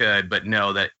low as I could, but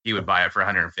know that he would buy it for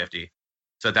 150.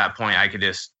 So at that point I could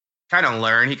just kind of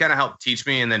learn. He kind of helped teach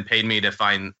me and then paid me to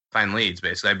find leads.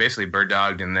 Basically, I basically bird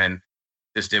dogged and then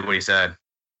just did what he said.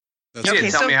 He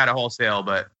didn't tell me how to wholesale,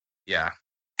 but yeah.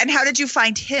 And how did you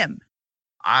find him?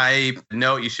 I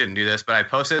know you shouldn't do this, but I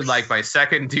posted like my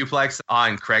second duplex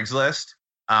on Craigslist.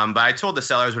 But I told the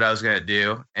sellers what I was going to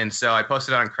do. And so I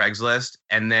posted on Craigslist,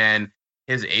 and then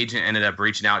his agent ended up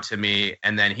reaching out to me,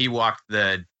 and then he walked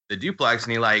the duplex,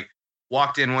 and he like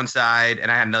walked in one side,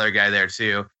 and I had another guy there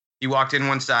too. He walked in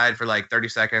one side for like 30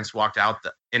 seconds, walked out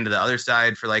into the other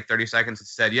side for like 30 seconds and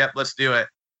said, yep, let's do it.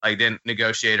 Like didn't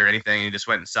negotiate or anything. He just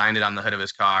went and signed it on the hood of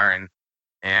his car. And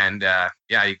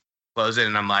he closed it.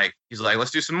 And I'm like, he's like,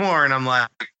 let's do some more. And I'm like,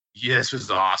 yeah, this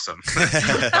was awesome.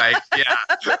 Like, yeah,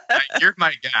 you're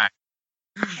my guy.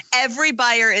 Every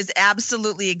buyer is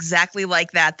absolutely exactly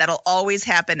like that. That'll always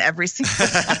happen every single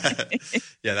time.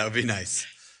 Yeah, that would be nice.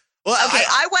 Well, okay,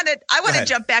 I want to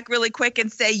jump back really quick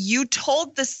and say you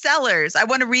told the sellers, I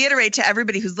want to reiterate to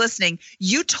everybody who's listening,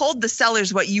 you told the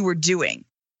sellers what you were doing.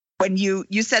 When you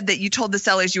said that you told the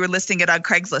sellers you were listing it on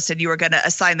Craigslist and you were going to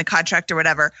assign the contract or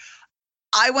whatever.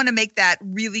 I want to make that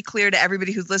really clear to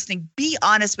everybody who's listening. Be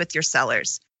honest with your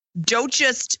sellers. Don't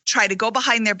just try to go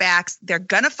behind their backs. They're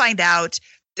going to find out.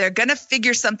 they're going to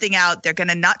figure something out. They're going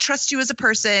to not trust you as a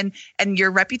person, and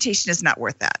your reputation is not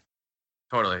worth that.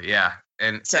 Totally. Yeah.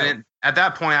 And at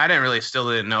that point, I still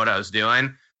didn't know what I was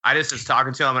doing. I just was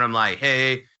talking to them and I'm like,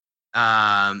 hey,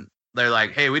 they're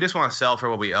like, hey, we just want to sell for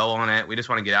what we owe on it. We just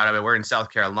want to get out of it. We're in South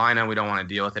Carolina. We don't want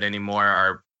to deal with it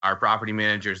anymore. Our property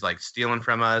manager's like stealing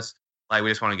from us. Like, we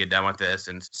just want to get done with this.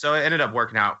 And so it ended up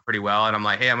working out pretty well. And I'm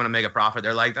like, hey, I'm going to make a profit.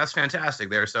 They're like, that's fantastic.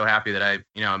 They were so happy that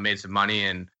I made some money.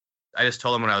 And I just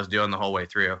told them what I was doing the whole way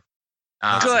through.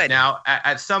 Good. Now,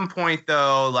 at some point,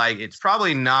 though, like, it's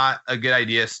probably not a good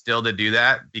idea still to do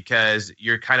that because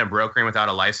you're kind of brokering without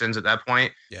a license at that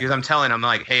point. Yeah. Because I'm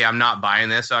like, hey, I'm not buying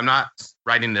this. So I'm not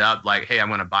writing it up like, hey, I'm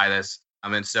going to buy this.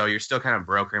 So you're still kind of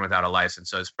brokering without a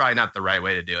license. So it's probably not the right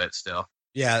way to do it still.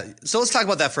 Yeah. So let's talk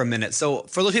about that for a minute. So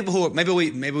for those people who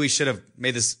maybe we should have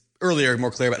made this earlier more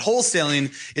clear, but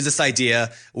wholesaling is this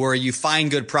idea where you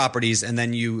find good properties and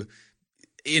then you,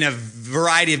 in a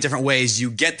variety of different ways,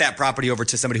 you get that property over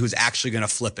to somebody who's actually going to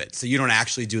flip it. So you don't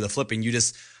actually do the flipping. You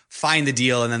just find the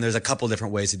deal. And then there's a couple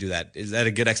different ways to do that. Is that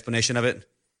a good explanation of it?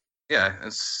 Yeah.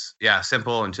 It's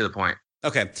simple and to the point.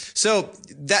 Okay. So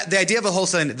that the idea of a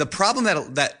wholesaling, the problem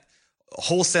that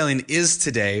wholesaling is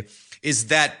today is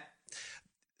that,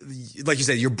 like you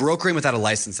said, you're brokering without a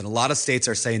license. And a lot of states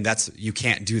are saying you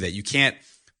can't do that. You can't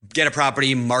get a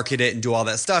property, market it, and do all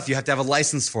that stuff. You have to have a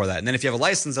license for that. And then if you have a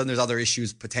license, then there's other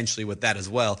issues potentially with that as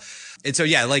well. And so,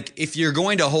 yeah, like if you're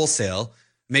going to wholesale,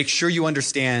 make sure you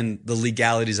understand the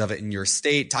legalities of it in your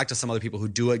state. Talk to some other people who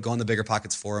do it. Go on the Bigger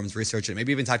Pockets forums, research it.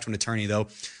 Maybe even talk to an attorney, though.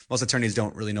 Most attorneys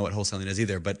don't really know what wholesaling is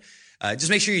either. But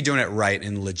just make sure you're doing it right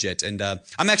and legit. And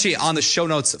I'm actually on the show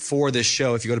notes for this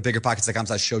show. If you go to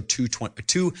biggerpockets.com/show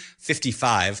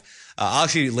 255, I'll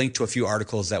actually link to a few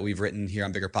articles that we've written here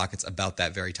on Bigger Pockets about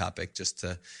that very topic, just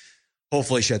to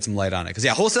hopefully shed some light on it. Because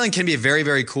wholesaling can be very,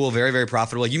 very cool, very, very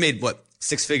profitable. You made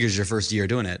 6 figures your first year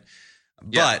doing it,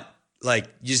 but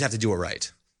you just have to do it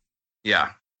right.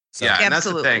 Yeah, so, yeah, and that's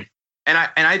the thing. And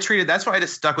I treated, that's why I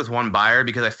just stuck with one buyer,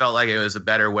 because I felt like it was a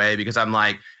better way, because I'm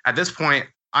like, at this point,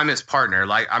 I'm his partner.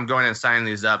 Like, I'm going and signing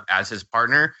these up as his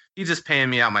partner. He's just paying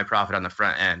me out my profit on the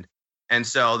front end. And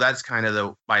so that's kind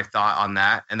of my thought on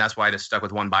that. And that's why I just stuck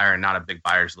with one buyer and not a big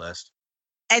buyers list.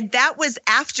 And that was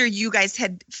after you guys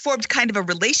had formed kind of a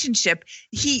relationship.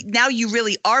 Now you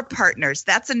really are partners.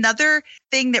 That's another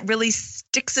thing that really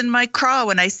sticks in my craw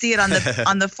when I see it on the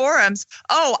on the forums.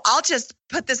 Oh, I'll just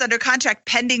put this under contract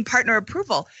pending partner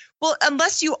approval. Well,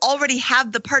 unless you already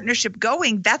have the partnership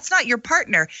going, that's not your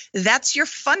partner. That's your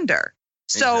funder.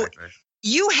 So exactly.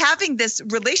 You having this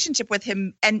relationship with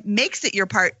him and makes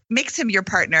him your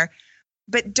partner.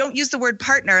 But don't use the word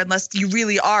partner unless you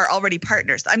really are already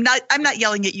partners. I'm not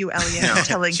yelling at you, Elliot. I'm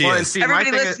telling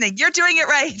everybody listening, you're doing it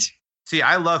right. See,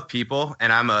 I love people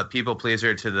and I'm a people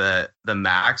pleaser to the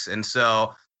max. And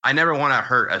so I never want to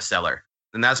hurt a seller.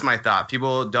 And that's my thought.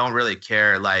 People don't really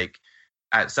care. Like,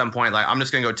 at some point, like, I'm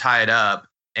just going to go tie it up.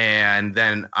 And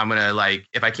then I'm going to,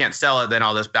 if I can't sell it, then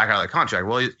I'll just back out of the contract.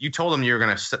 Well, you told them you were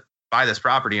going to buy this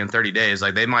property in 30 days.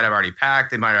 Like, they might have already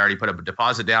packed. They might have already put a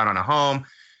deposit down on a home.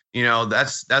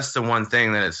 That's the one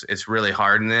thing that it's really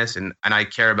hard in this. And I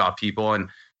care about people, and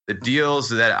the deals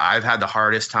that I've had the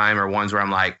hardest time are ones where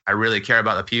I'm like, I really care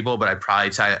about the people, but they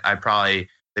probably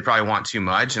want too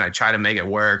much. And I try to make it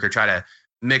work or try to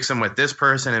mix them with this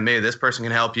person, and maybe this person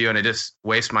can help you. And it just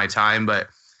wastes my time. But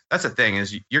that's the thing,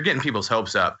 is you're getting people's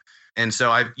hopes up. And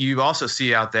so you also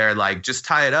see out there, like, just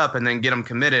tie it up and then get them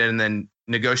committed and then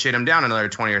negotiate them down another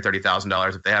 $20,000 or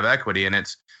 $30,000 if they have equity. And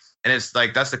it's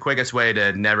like, that's the quickest way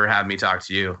to never have me talk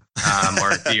to you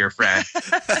or be your friend.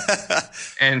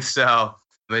 And so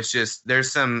it's just,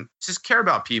 just care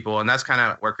about people. And that's kind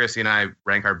of where Christy and I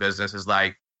rank our business, is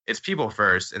like, it's people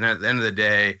first. And at the end of the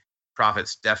day,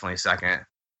 profit's definitely second.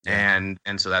 Yeah.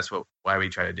 And so that's why we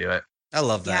try to do it. I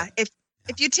love that. Yeah.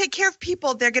 If you take care of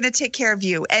people, they're going to take care of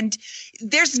you. And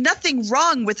there's nothing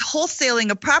wrong with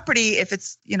wholesaling a property if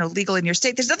it's, legal in your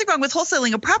state. There's nothing wrong with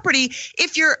wholesaling a property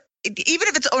even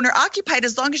if it's owner occupied,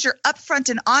 as long as you're upfront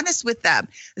and honest with them.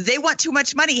 They want too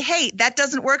much money. Hey, that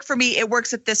doesn't work for me. It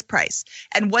works at this price.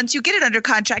 And once you get it under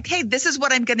contract, hey, this is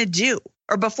what I'm going to do.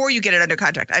 Or before you get it under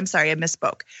contract, I'm sorry, I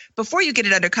misspoke. Before you get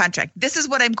it under contract, this is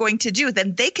what I'm going to do.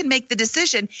 Then they can make the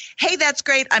decision. Hey, that's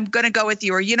great. I'm going to go with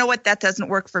you. Or you know what? That doesn't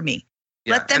work for me.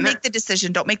 Yeah. Let them make the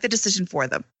decision. Don't make the decision for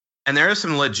them. And there are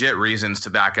some legit reasons to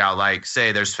back out. Like,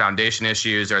 say there's foundation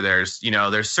issues, or there's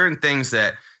certain things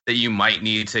that you might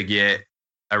need to get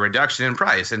a reduction in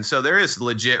price. And so there is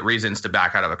legit reasons to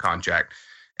back out of a contract.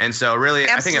 And so really,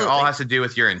 absolutely. I think it all has to do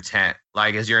with your intent.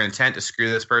 Like, is your intent to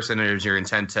screw this person, or is your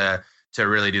intent to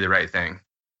really do the right thing?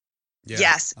 Yeah,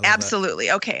 Yes, absolutely.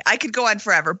 Okay. I could go on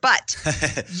forever, but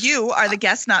you are the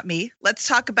guest, not me. Let's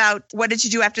talk about what did you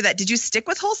do after that? Did you stick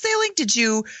with wholesaling? Did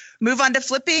you move on to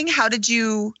flipping? How did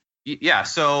you? Yeah,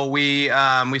 so we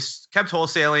kept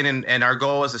wholesaling, and our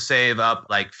goal was to save up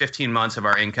like 15 months of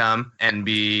our income and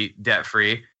be debt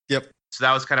free. Yep. So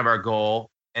that was kind of our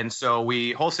goal. And so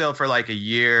we wholesaled for like a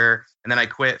year, and then I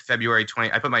quit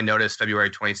I put my notice February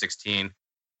 2016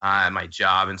 at my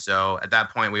job. And so at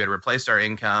that point we had replaced our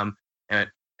income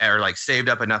or like saved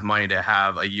up enough money to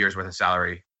have a year's worth of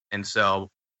salary. And so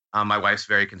my wife's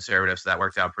very conservative, so that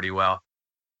worked out pretty well.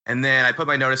 And then I put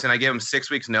my notice in. I gave them 6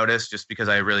 weeks notice just because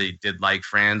I really did like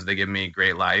Franz. They give me a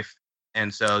great life.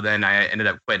 And so then I ended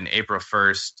up quitting April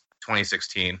 1st,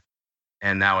 2016.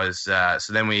 And that was,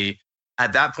 so then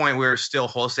at that point, we were still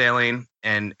wholesaling.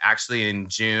 And actually in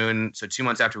June, so 2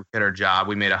 months after we quit our job,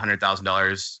 we made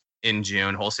 $100,000 in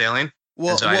June wholesaling.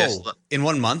 Whoa, so in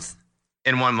 1 month?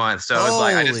 In 1 month. So it was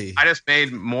like, I just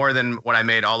made more than what I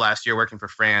made all last year working for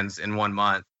Franz in 1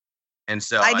 month. And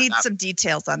so I need some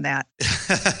details on that.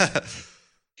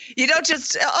 You don't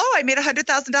just, I made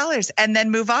 $100,000 and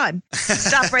then move on.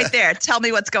 Stop right there. Tell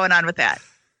me what's going on with that.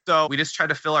 So we just tried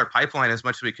to fill our pipeline as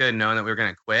much as we could, knowing that we were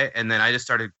going to quit. And then I just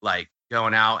started like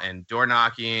going out and door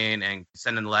knocking and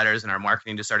sending letters, and our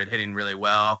marketing just started hitting really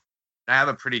well. And I have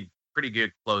a pretty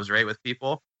good close rate with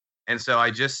people. And so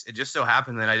it just so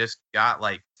happened that I just got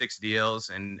like 6 deals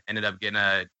and ended up getting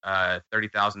a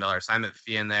 $30,000 assignment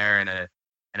fee in there and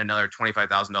another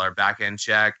 $25,000 back end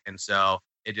check. And so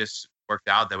it just worked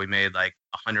out that we made like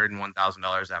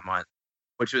 $101,000 that month,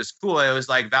 which was cool. It was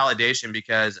like validation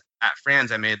because at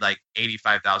Franz I made like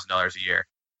 $85,000 a year.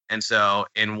 And so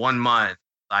in 1 month,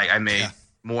 like I made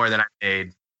more than I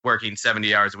made working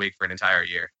 70 hours a week for an entire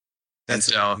year. That's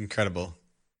so incredible.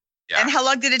 Yeah. And how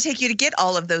long did it take you to get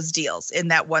all of those deals in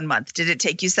that 1 month? Did it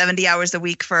take you 70 hours a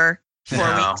week for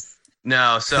 4 weeks?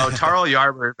 No. So Tarl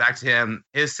Yarber, back to him,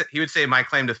 he would say my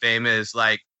claim to fame is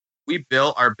like, we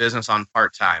built our business on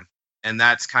part-time, and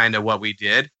that's kind of what we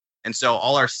did. And so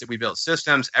we built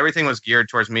systems, everything was geared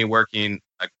towards me working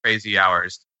crazy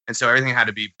hours. And so everything had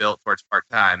to be built towards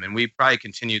part-time. And we probably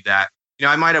continued that.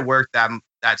 I might have worked that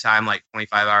time, like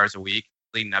 25 hours a week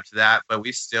leading up to that, but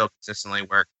we still consistently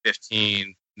work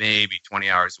 15, maybe 20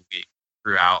 hours a week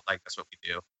throughout. Like that's what we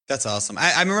do. That's awesome.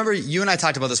 I remember you and I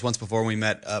talked about this once before when we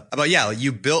met about,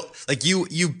 you built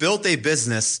a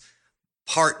business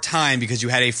part-time because you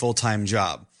had a full-time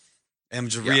job. And I'm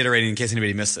just reiterating in case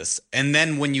anybody missed this. And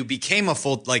then when you became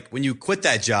when you quit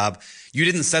that job, you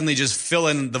didn't suddenly just fill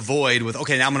in the void with,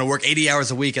 okay, now I'm going to work 80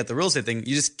 hours a week at the real estate thing.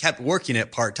 You just kept working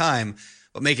it part-time,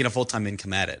 but making a full-time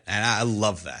income at it. And I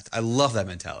love that. I love that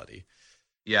mentality.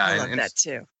 Yeah. I love that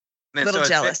too. A And little so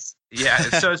jealous. Yeah.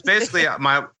 So it's basically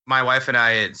my wife and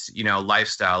I, it's,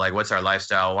 lifestyle, like what's our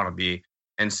lifestyle want to be.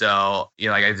 And so,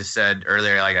 like I just said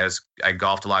earlier, like I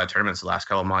golfed a lot of tournaments the last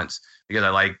couple of months because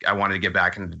I wanted to get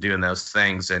back into doing those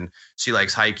things. And she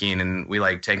likes hiking, and we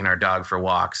like taking our dog for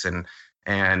walks and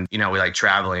we like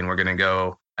traveling. We're going to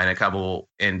go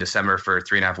in December for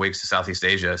 3.5 weeks to Southeast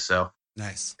Asia. So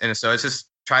nice. And so it's just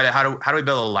how do we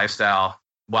build a lifestyle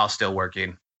while still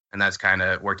working? And that's kind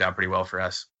of worked out pretty well for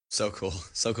us. So cool.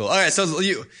 So cool. All right. So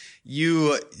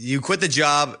you quit the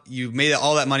job, you made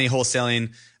all that money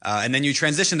wholesaling, and then you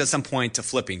transitioned at some point to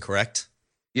flipping, correct?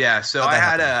 Yeah. So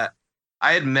I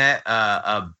had met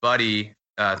a buddy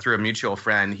through a mutual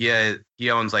friend. He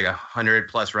owns like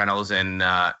 100+ rentals in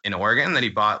Oregon that he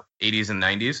bought 80s and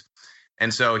 90s.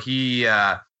 And so he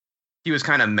was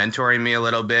kind of mentoring me a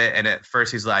little bit. And at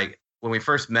first he's like, when we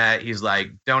first met, he's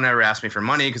like, don't ever ask me for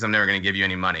money because I'm never going to give you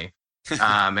any money.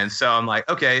 And so I'm like,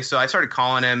 okay. So I started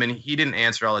calling him, and he didn't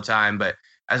answer all the time. But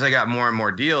as I got more and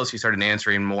more deals, he started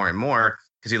answering more and more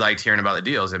because he liked hearing about the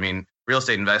deals. I mean, real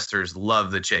estate investors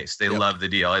love the chase. They love the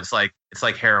deal. It's like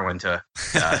heroin to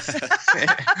us.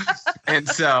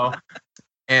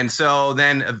 and so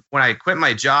then when I quit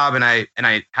my job and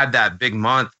I had that big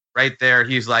month right there,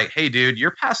 he's like, hey dude,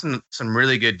 you're passing some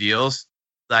really good deals.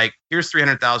 Like, here's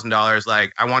 $300,000.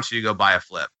 Like, I want you to go buy a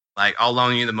flip. Like, I'll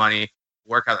loan you the money,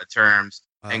 work out the terms,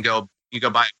 and you go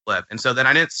buy a flip. And so then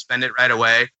I didn't spend it right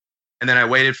away. And then I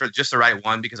waited for just the right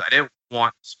one because I didn't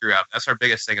want to screw up. That's our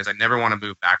biggest thing, is I never want to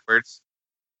move backwards.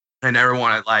 I never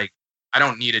want to, I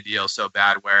don't need a deal so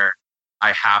bad where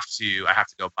I have to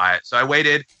go buy it. So I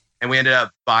waited, and we ended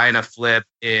up buying a flip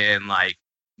in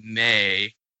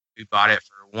May. We bought it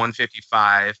for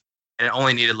 $155, and it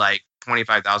only needed $25,000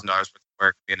 worth of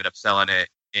work. We ended up selling it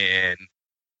in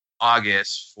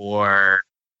August for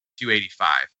 $285.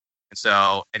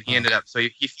 And he ended up, so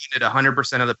he funded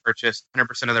 100% of the purchase,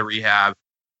 100% of the rehab,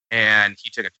 and he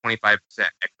took a 25% equity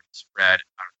spread out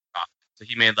of the profit. So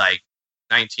he made like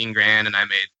 19 grand and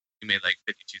he made like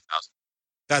 52,000.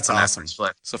 That's awesome.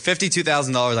 Flip. So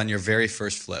 $52,000 on your very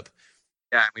first flip.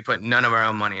 Yeah, we put none of our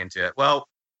own money into it. Well,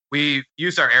 we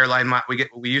used our airline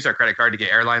we used our credit card to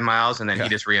get airline miles, and then he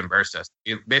just reimbursed us.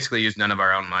 We basically used none of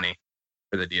our own money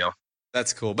for the deal.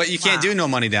 That's cool, but you can't do no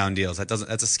money down deals. That's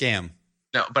a scam.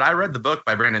 No, but I read the book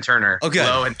by Brandon Turner. Okay.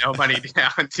 Low and no money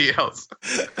down deals.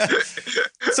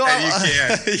 So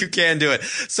you can do it.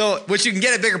 So which you can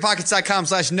get at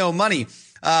biggerpockets.com/no money.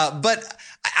 But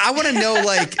I want to know,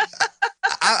 like,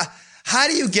 how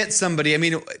do you get somebody? I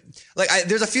mean, like,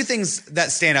 there's a few things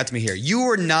that stand out to me here. You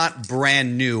were not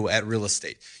brand new at real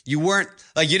estate. You weren't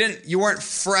like, you weren't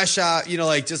fresh out,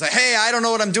 like just like, hey, I don't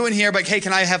know what I'm doing here, but hey,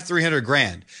 can I have 300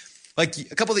 grand? Like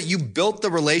a couple that you built the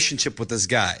relationship with this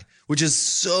guy, which is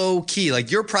so key.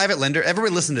 Like your private lender,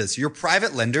 everybody listen to this. Your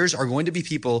private lenders are going to be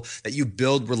people that you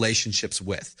build relationships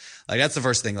with. Like that's the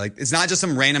first thing. Like it's not just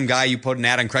some random guy you put an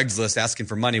ad on Craigslist asking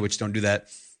for money, which don't do that.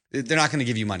 They're not going to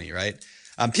give you money, right?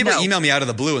 People email me out of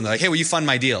the blue and they're like, hey, will you fund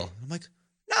my deal? I'm like,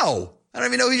 no, I don't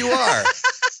even know who you are.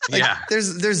 Like,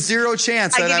 there's zero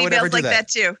chance that I would ever do like that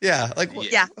too. Yeah. Like,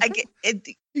 yeah, I get it.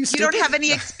 You don't have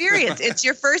any experience. It's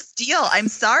your first deal. I'm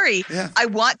sorry. Yeah. I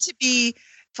want to be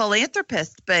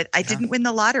philanthropist, but I didn't win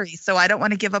the lottery. So I don't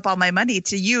want to give up all my money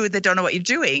to you that don't know what you're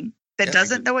doing, that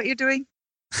doesn't know what you're doing.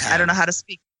 I don't know how to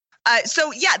speak.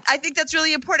 So yeah, I think that's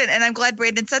really important. And I'm glad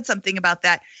Brandon said something about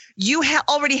that. You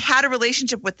already had a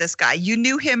relationship with this guy. You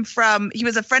knew him he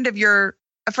was a friend of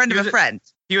a friend.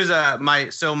 He was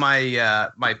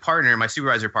my partner, my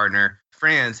supervisor partner,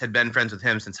 Franz, had been friends with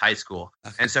him since high school.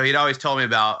 Okay. And so he'd always told me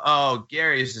about, oh,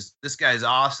 Gary this guy's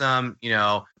awesome,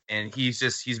 and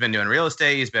he's been doing real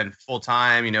estate. He's been full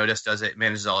time, just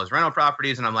manages all his rental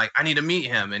properties. And I'm like, I need to meet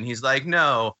him. And he's like,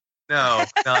 no,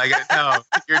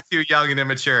 you're too young and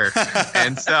immature.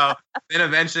 And so then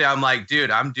eventually I'm like,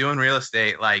 dude, I'm doing real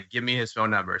estate. Like, give me his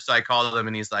phone number. So I called him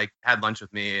and he's like, had lunch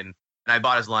with me and I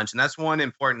bought his lunch. And that's one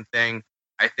important thing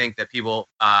I think that people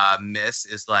miss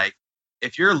is like,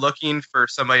 if you're looking for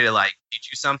somebody to like teach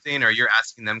you something or you're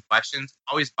asking them questions,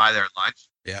 always buy their lunch.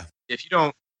 Yeah. If you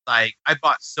don't, like, I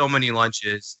bought so many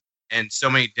lunches and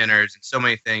so many dinners and so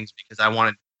many things because I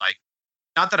wanted, like,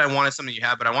 not that I wanted something you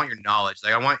have, but I want your knowledge.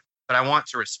 Like I want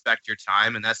to respect your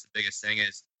time. And that's the biggest thing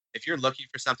is if you're looking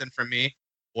for something from me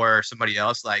or somebody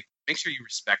else, like make sure you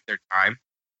respect their time.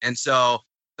 And so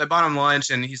I bought him lunch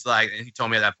and he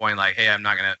told me at that point, like, hey, I'm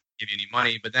not going to give you any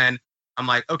money. But then I'm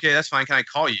like, okay, that's fine. Can I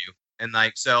call you? And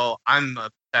like, so I'm a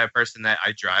type of person that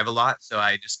I drive a lot. So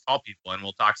I just call people and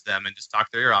we'll talk to them and just talk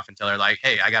their ear off until they're like,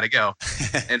 hey, I got to go.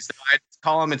 And so I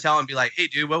call them and tell them, be like, hey,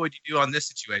 dude, what would you do on this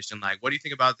situation? Like, what do you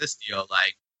think about this deal?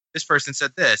 Like, this person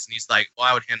said this. And he's like, well,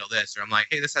 I would handle this. Or I'm like,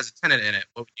 hey, this has a tenant in it.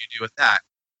 What would you do with that?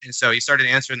 And so he started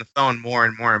answering the phone more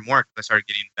and more and more because I started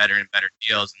getting better and better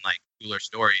deals and like cooler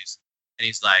stories. And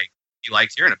he's like, he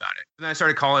likes hearing about it. And then I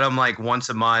started calling him like once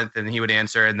a month and he would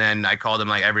answer. And then I called him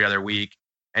like every other week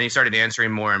and he started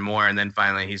answering more and more. And then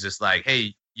finally he's just like,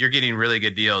 hey, you're getting really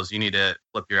good deals. You need to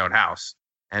flip your own house.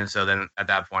 And so then at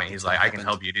that point, he's like, I can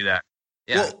help you do that.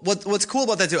 Yeah. Well, what's cool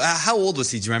about that too? How old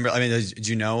was he? Do you remember? I mean, did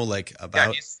you know like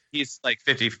about? Yeah, he's like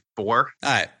 54. All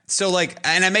right. So like,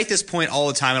 and I make this point all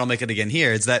the time and I'll make it again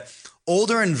here. Is that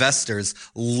older investors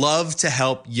love to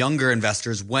help younger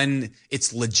investors when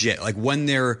it's legit, like when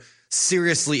they're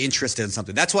seriously interested in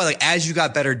something. That's why like as you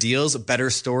got better deals,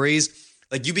 better stories,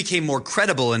 like you became more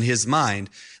credible in his mind.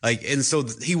 Like, and so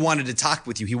he wanted to talk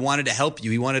with you. He wanted to help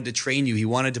you. He wanted to train you. He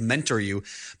wanted to mentor you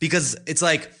because it's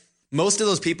like most of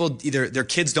those people, either their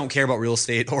kids don't care about real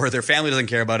estate or their family doesn't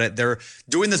care about it. They're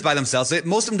doing this by themselves.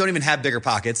 Most of them don't even have bigger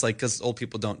pockets, like, cause old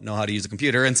people don't know how to use a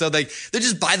computer. And so they're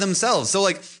just by themselves. So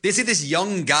like they see this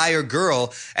young guy or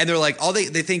girl and they're like,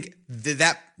 they think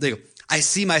that they go, I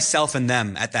see myself in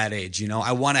them at that age.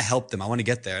 I want to help them. I want to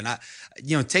get there.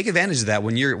 And take advantage of that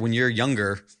when you're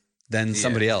younger than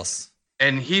somebody else.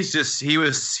 And he's just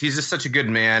such a good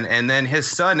man. And then his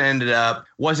son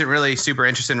wasn't really super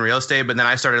interested in real estate. But then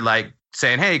I started like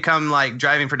saying, hey, come like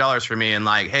driving for dollars for me. And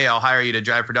like, hey, I'll hire you to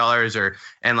drive for dollars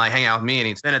and like hang out with me.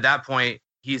 And then at that point,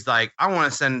 he's like, I want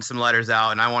to send some letters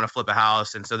out and I want to flip a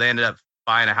house. And so they ended up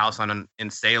buying a house in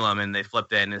Salem and they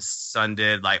flipped it and his son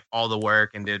did like all the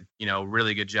work and did,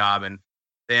 really good job. And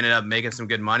they ended up making some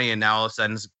good money. And now all of a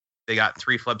sudden they got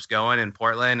 3 flips going in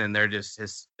Portland and they're just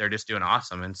doing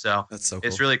awesome. And so, that's so cool.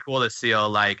 It's really cool to see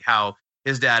like how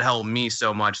his dad helped me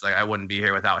so much. Like I wouldn't be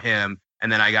here without him.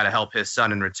 And then I got to help his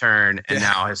son in return. And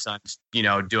now his son's,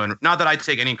 doing, not that I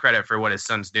take any credit for what his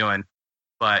son's doing,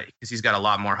 but because he's got a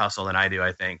lot more hustle than I do,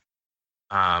 I think.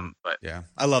 But yeah,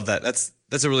 I love that.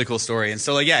 That's a really cool story. And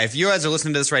so like, yeah, if you guys are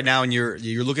listening to this right now and you're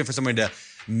looking for someone to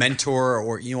mentor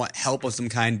or you want help of some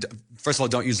kind, first of all,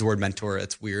 don't use the word mentor.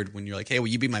 It's weird when you're like, hey, will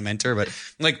you be my mentor? But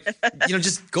like,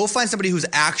 just go find somebody who's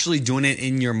actually doing it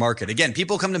in your market. Again,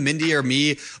 people come to Mindy or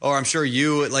me, or I'm sure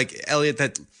you, like Elliot,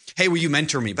 that, hey, will you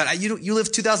mentor me? But you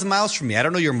live 2,000 miles from me. I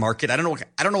don't know your market. I don't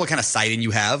know what kind of sighting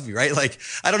you have, right? Like,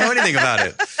 I don't know anything about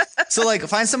it. So like,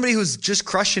 find somebody who's just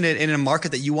crushing it in a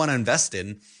market that you want to invest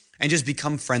in and just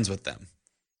become friends with them.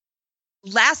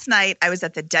 Last night, I was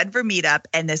at the Denver meetup,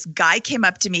 and this guy came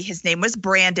up to me. His name was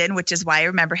Brandon, which is why I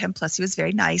remember him. Plus, he was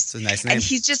very nice. It's a nice name. And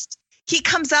he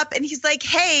comes up and he's like,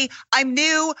 hey, I'm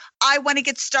new. I want to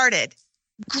get started.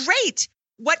 Great.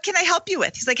 What can I help you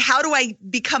with? He's like, how do I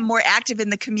become more active in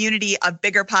the community of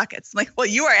Bigger Pockets? I'm like, well,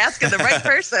 you are asking the right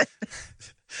person.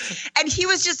 And he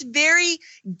was just very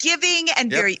giving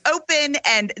and very open.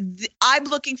 And I'm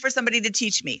looking for somebody to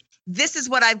teach me. This is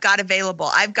what I've got available.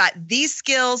 I've got these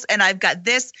skills and I've got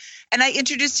this. And I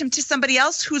introduced him to somebody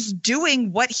else who's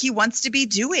doing what he wants to be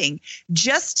doing.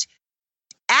 Just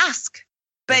ask,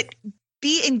 but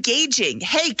be engaging.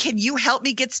 Hey, can you help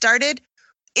me get started?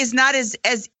 Is not as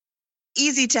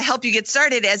easy to help you get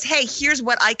started as, hey, here's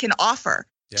what I can offer.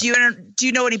 Yeah. Do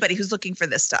you know anybody who's looking for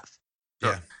this stuff?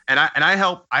 Yeah. And I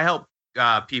help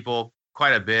people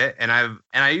quite a bit, and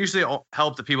I usually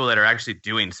help the people that are actually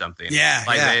doing something. Yeah.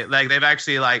 They've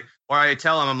actually or I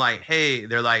tell them, I'm like, hey,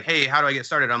 they're like, hey, how do I get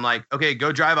started? I'm like, okay,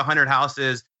 go drive 100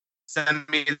 houses, send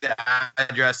me the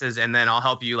addresses, and then I'll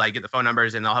help you get the phone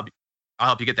numbers, and I'll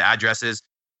help you get the addresses,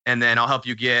 and then I'll help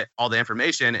you get all the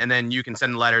information, and then you can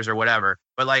send letters or whatever.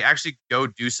 But actually go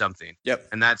do something. Yep.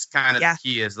 And that's kind of the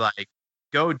key is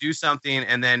go do something,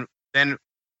 and then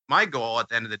my goal at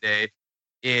the end of the day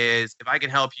is if I can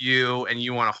help you and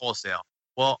you want a wholesale,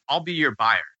 well, I'll be your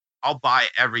buyer. I'll buy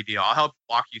every deal. I'll help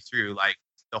walk you through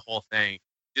the whole thing.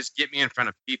 Just get me in front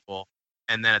of people,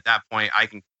 and then at that point, I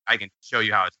can show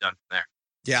you how it's done from there.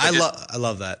 Yeah, I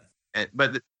love that.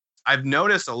 But I've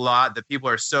noticed a lot that people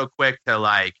are so quick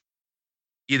to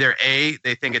either A,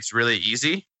 they think it's really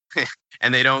easy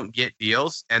and they don't get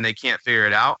deals and they can't figure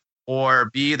it out, or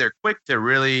B, they're quick to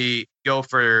really go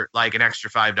for an extra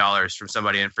 $5 from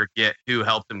somebody and forget who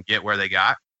helped them get where they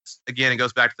got. Again, it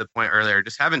goes back to the point earlier,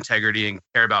 just have integrity and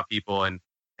care about people and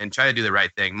try to do the right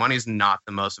thing. Money's not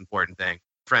the most important thing.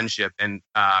 Friendship and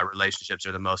relationships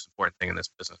are the most important thing in this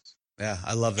business. Yeah,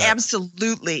 I love that.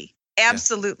 Absolutely. Yeah.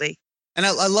 And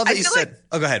I love that you said,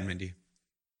 oh, go ahead, Mindy.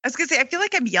 I was going to say, I feel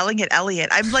like I'm yelling at Elliot.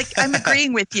 I'm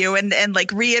agreeing with you and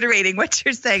reiterating what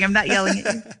you're saying. I'm not yelling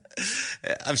at you.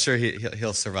 I'm sure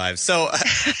he'll survive. So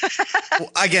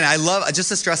again, I love, just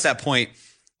to stress that point,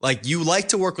 you like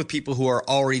to work with people who are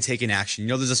already taking action.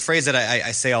 There's this phrase that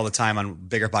I say all the time on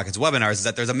Bigger Pockets webinars is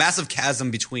that there's a massive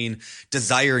chasm between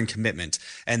desire and commitment.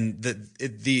 And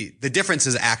the difference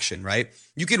is action, right?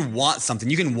 You can want something.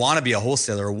 You can want to be a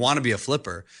wholesaler or want to be a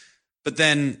flipper, but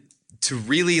then to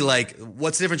really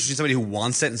what's the difference between somebody who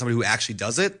wants it and somebody who actually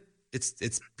does it?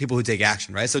 It's people who take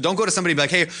action, right? So don't go to somebody and be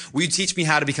like, hey, will you teach me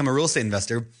how to become a real estate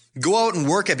investor? Go out and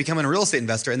work at becoming a real estate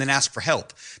investor and then ask for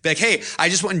help. Be like, hey, I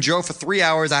just went and drove for 3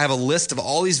 hours. I have a list of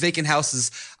all these vacant houses.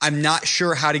 I'm not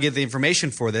sure how to get the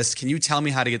information for this. Can you tell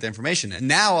me how to get the information? And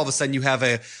now all of a sudden you have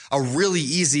a really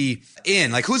easy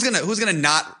in. Who's gonna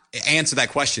not answer that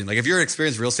question? If you're an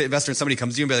experienced real estate investor and somebody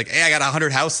comes to you and be like, hey, I got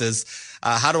 100 houses.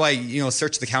 How do I,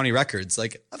 search the county records?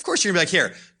 Of course you're gonna be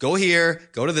like, here,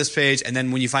 go to this page. And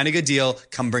then when you find a good deal,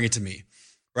 come bring it to me.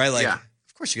 Right?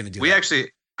 Of course you're gonna do that.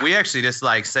 We actually just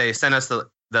say, send us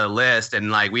the list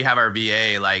and we have our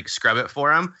VA scrub it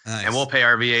for them. Nice. And we'll pay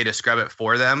our VA to scrub it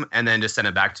for them and then just send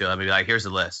it back to them and be like, here's the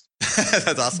list.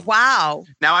 That's awesome. Wow.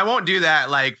 Now I won't do that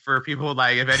for people if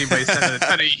anybody's sending a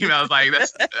ton of emails like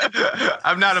this.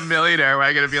 I'm not a millionaire where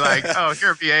I'm gonna be like, oh,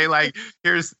 here VA,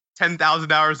 here's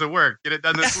 10,000 hours of work. Get it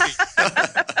done this week.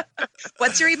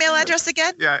 What's your email address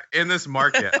again? Yeah, in this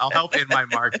market. I'll help in my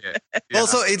market. Yeah. Well,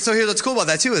 so here, what's cool about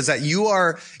that too is that you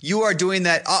are doing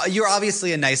that. You're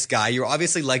obviously a nice guy. You're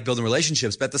obviously building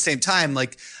relationships, but at the same time,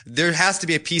 there has to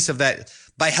be a piece of that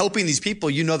by helping these people.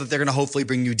 That they're going to hopefully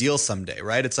bring you deals someday,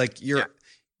 right? It's you're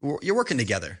working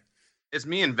together. It's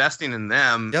me investing in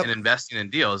them and investing in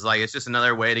deals. It's just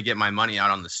another way to get my money out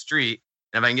on the street.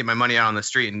 And if I can get my money out on the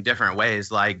street in different ways,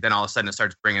 then all of a sudden it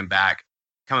starts coming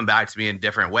back to me in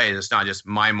different ways. It's not just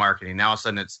my marketing. Now all of a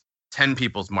sudden it's 10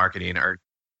 people's marketing or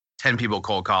 10 people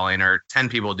cold calling or 10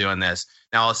 people doing this.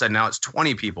 Now all of a sudden it's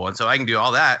 20 people. And so I can do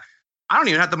all that. I don't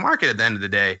even have to market at the end of the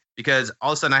day because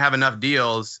all of a sudden I have enough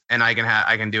deals and I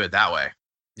can do it that way.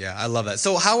 Yeah, I love that.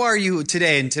 So how are you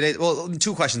today? Well,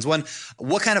 two questions. One,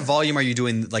 what kind of volume are you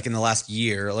doing like in the last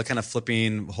year? Like kind of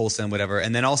flipping, wholesale, whatever.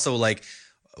 And then also like,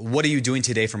 what are you doing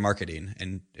today for marketing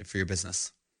and for your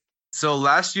business? So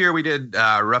last year we did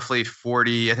roughly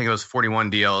 40, I think it was 41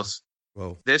 deals.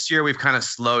 Whoa. This year we've kind of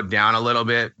slowed down a little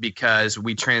bit because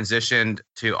we transitioned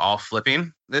to all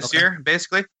flipping this year,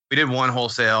 basically. We did one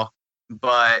wholesale,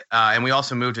 but and we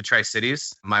also moved to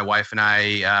Tri-Cities. My wife and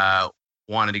I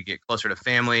wanted to get closer to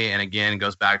family. And again, it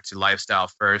goes back to lifestyle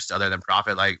first, other than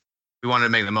profit. Like we wanted to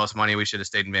make the most money. We should have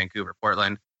stayed in Vancouver,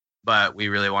 Portland, but we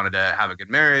really wanted to have a good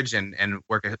marriage and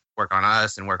work on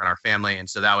us and work on our family. And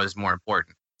so that was more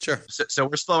important. Sure. So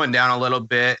we're slowing down a little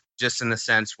bit just in the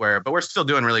sense but we're still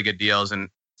doing really good deals. And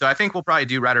so I think we'll probably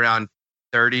do right around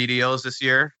 30 deals this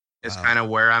year is kind of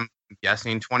where I'm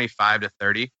guessing, 25 to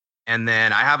 30. And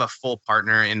then I have a full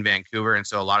partner in Vancouver. And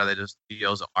so a lot of the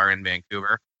deals are in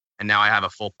Vancouver. And now I have a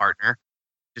full partner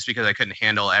just because I couldn't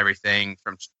handle everything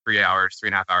from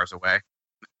 3.5 hours away.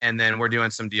 And then we're doing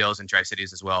some deals in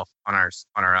Tri-Cities as well on our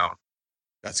own.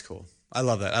 That's cool. I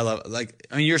love that.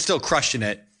 I mean, you're still crushing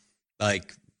it.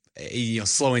 Like,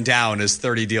 slowing down is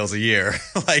 30 deals a year.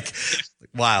 Like,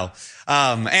 wow.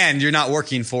 And you're not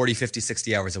working 40, 50,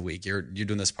 60 hours a week. You're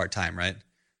doing this part-time, right?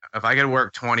 If I could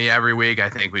work 20 every week, I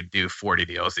think we'd do 40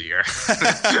 deals a year.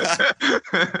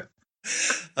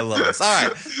 I love this. All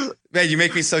right, man, you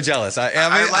make me so jealous.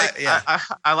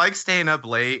 I like staying up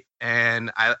late,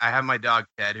 and I have my dog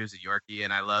Ted, who's a Yorkie,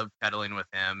 and I love cuddling with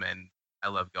him, and I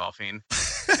love golfing.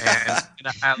 And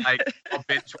I'll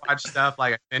binge watch stuff.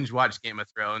 Like I binge watch Game of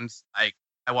Thrones. Like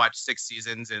I watched 6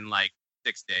 seasons in like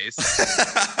 6 days.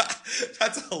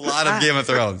 That's a lot of Game of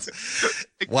Thrones.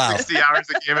 Wow, 60 hours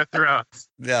of Game of Thrones.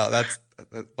 Yeah, that's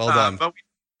well done.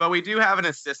 But we do have an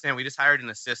assistant. We just hired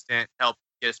an assistant to help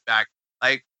get us back.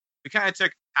 Like we kind of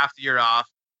took half the year off,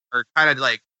 or kind of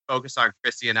like focused on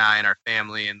Christy and I and our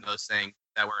family and those things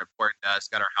that were important to us.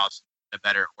 Got our house in a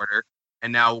better order,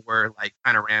 and now we're like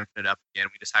kind of ramping it up again.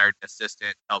 We just hired an assistant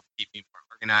to help keep me more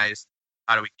organized.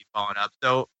 How do we keep following up?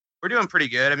 So we're doing pretty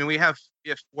good. I mean, we have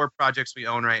 4 projects we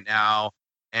own right now,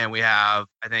 and we have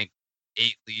I think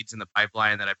 8 leads in the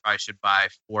pipeline that I probably should buy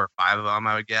 4 or 5 of them,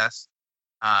 I would guess.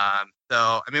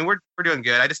 So I mean, we're doing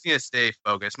good. I just need to stay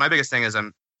focused. My biggest thing is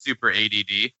I'm super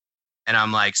ADD, and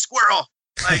I'm like squirrel,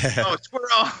 like oh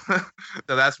squirrel.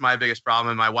 So that's my biggest problem.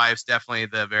 And my wife's definitely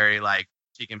the very like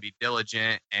she can be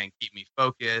diligent and keep me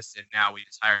focused. And now we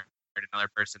just hired another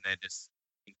person that just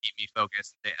can keep me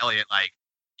focused. And say, Elliot, like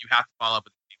you have to follow up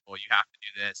with people. You have to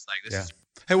do this. Like this. Is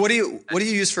Hey, what do you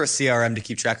use for a CRM to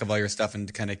keep track of all your stuff and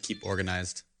to kind of keep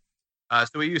organized?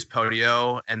 So we use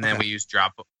Podio, and then we use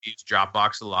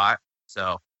Dropbox a lot.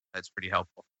 So that's pretty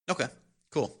helpful. Okay,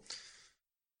 cool.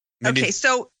 Okay,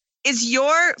 so is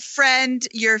your friend,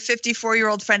 your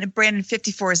 54-year-old friend, Brandon,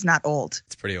 54 is not old.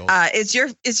 It's pretty old. Is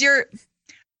your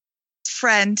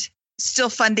friend still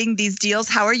funding these deals?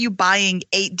 How are you buying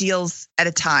 8 deals at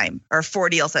a time or 4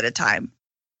 deals at a time?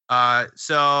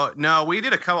 So no, we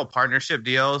did a couple partnership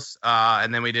deals,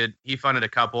 and then he funded a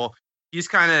couple. He's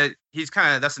kind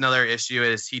of, that's another issue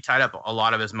is he tied up a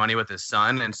lot of his money with his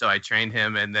son. And so I trained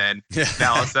him, and then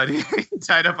now all of a sudden he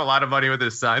tied up a lot of money with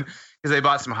his son because they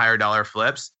bought some higher dollar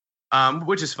flips,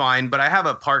 which is fine. But I have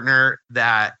a partner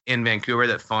that in Vancouver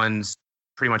that funds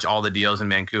pretty much all the deals in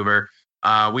Vancouver.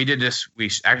 I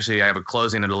have a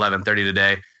closing at 11:30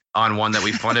 today on one that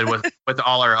we funded with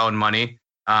all our own money.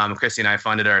 Christy and I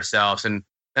funded it ourselves. And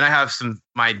then I have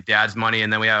my dad's money,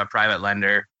 and then we have a private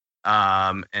lender.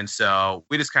 And so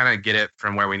we just kind of get it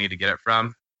from where we need to get it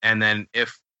from. And then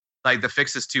if like the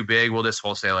fix is too big, we'll just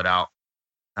wholesale it out.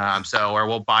 Or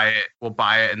we'll buy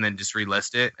it and then just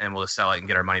relist it, and we'll just sell it and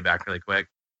get our money back really quick.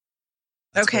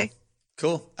 That's okay.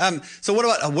 Cool. So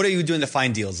what are you doing to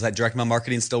find deals? Is that direct mail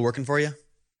marketing still working for you?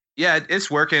 Yeah,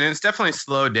 it's working. It's definitely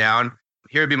slowed down.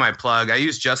 Here would be my plug. I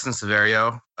use Justin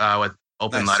Severio, with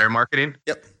Open Letter Marketing.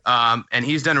 Yep. And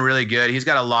he's done really good. He's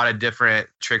got a lot of different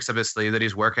tricks up his sleeve that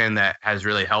he's working that has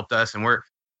really helped us. And we're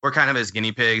kind of his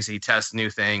guinea pigs. He tests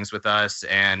new things with us,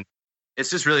 and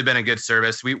it's just really been a good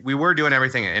service. We were doing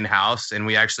everything in-house, and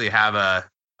we actually have a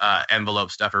envelope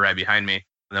stuffer right behind me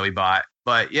that we bought.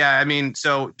 But yeah, I mean,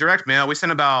 so direct mail, we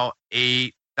send about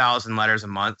 8,000 letters a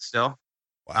month still.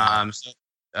 Wow.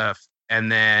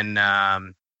 And then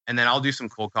I'll do some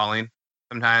cold calling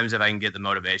sometimes if I can get the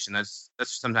motivation. That's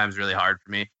sometimes really hard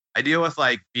for me. I deal with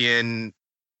like being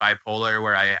bipolar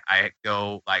where I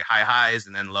go like high highs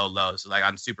and then low lows. So like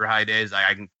on super high days,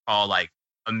 I can call like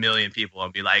 1 million people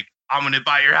and be like, I'm going to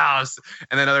buy your house.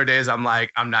 And then other days I'm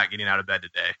like, I'm not getting out of bed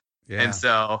today. Yeah.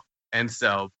 And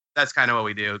so that's kind of what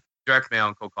we do. Direct mail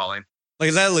and cold calling. Like,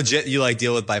 is that legit? You like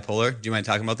deal with bipolar? Do you mind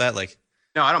talking about that? Like,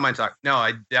 No, I don't mind talking. No,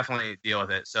 I definitely deal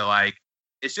with it. So like,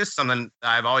 it's just something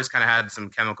I've always kind of had some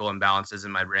chemical imbalances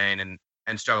in my brain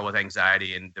and struggle with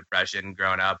anxiety and depression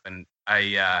growing up. And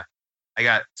I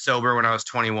got sober when I was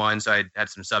 21. So I had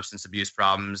some substance abuse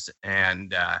problems.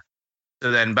 And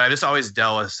but I just always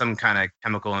dealt with some kind of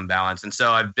chemical imbalance. And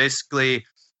so I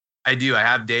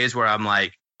have days where I'm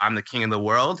like, I'm the king of the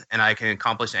world and I can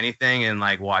accomplish anything and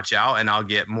like watch out and I'll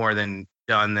get more done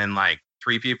than like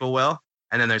 3 people will.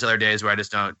 And then there's other days where I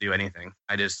just don't do anything.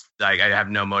 I just I have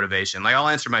no motivation. Like I'll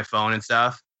answer my phone and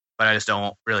stuff, but I just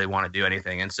don't really want to do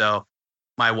anything. And so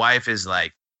my wife is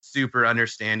like super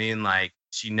understanding. Like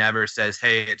she never says,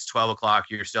 hey, it's 12 o'clock.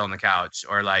 You're still on the couch,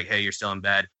 or like, hey, you're still in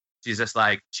bed. She's just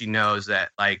like, she knows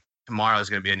that like tomorrow is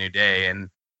going to be a new day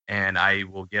and I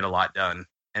will get a lot done.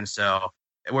 And so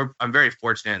I'm very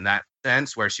fortunate in that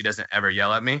sense where she doesn't ever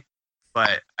yell at me.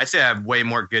 But I say I have way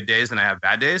more good days than I have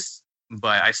bad days,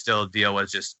 but I still deal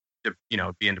with just,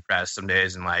 being depressed some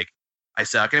days and like I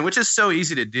suck. And which is so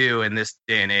easy to do in this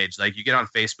day and age. Like you get on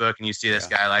Facebook and you see this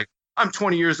guy like, I'm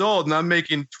 20 years old and I'm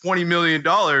making $20 million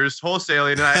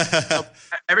wholesaling. And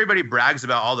everybody brags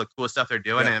about all the cool stuff they're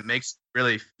doing. And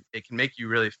it can make you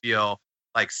really feel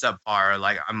like subpar, or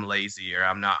like I'm lazy or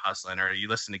I'm not hustling, or you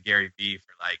listen to Gary Vee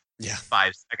for like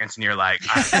 5 seconds and you're like,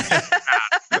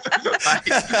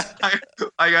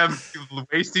 I'm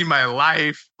wasting my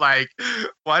life. Like,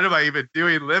 what am I even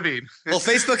doing living? Well,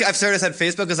 Facebook, I've started said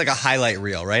Facebook is like a highlight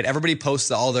reel, right? Everybody posts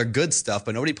all their good stuff,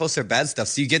 but nobody posts their bad stuff.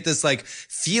 So you get this like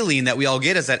feeling that we all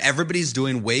get is that everybody's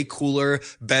doing way cooler,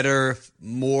 better,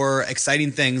 more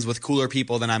exciting things with cooler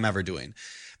people than I'm ever doing.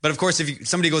 But of course, if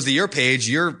somebody goes to your page,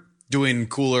 you're doing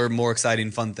cooler, more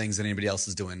exciting, fun things than anybody else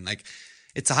is doing. Like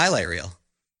it's a highlight reel.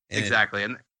 Exactly.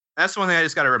 And that's one thing I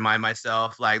just got to remind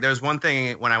myself. Like there's one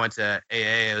thing when I went to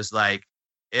AA, it was like,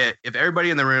 if everybody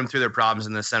in the room threw their problems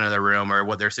in the center of the room or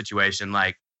what their situation,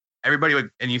 like everybody would,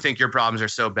 and you think your problems are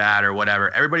so bad or whatever,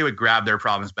 everybody would grab their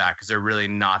problems back because they're really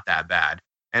not that bad.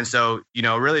 And so,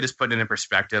 really just putting it in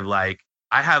perspective, like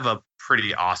I have a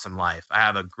pretty awesome life. I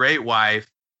have a great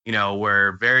wife.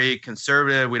 We're very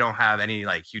conservative. We don't have any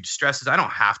like huge stresses. I don't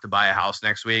have to buy a house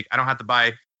next week. I don't have to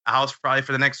buy a house probably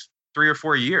for the next 3 or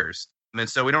 4 years. And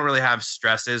so we don't really have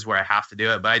stresses where I have to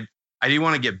do it, but I do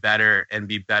want to get better and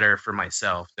be better for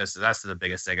myself. That's the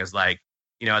biggest thing is like,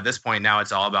 at this point now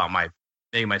it's all about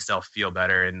making myself feel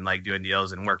better and like doing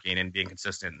deals and working and being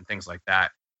consistent and things like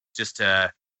that, just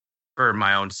for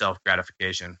my own self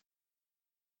gratification.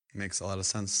 Makes a lot of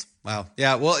sense. Wow.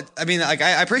 Yeah. Well, I mean, like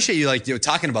I appreciate you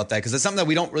talking about that because it's something that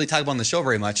we don't really talk about on the show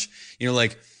very much.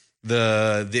 Like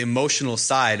the emotional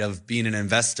side of being an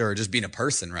investor or just being a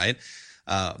person, right?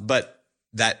 But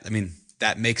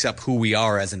that makes up who we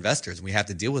are as investors. We have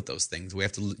to deal with those things. We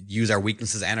have to use our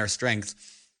weaknesses and our strengths,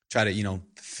 try to,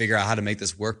 figure out how to make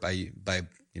this work by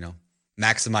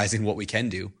maximizing what we can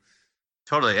do.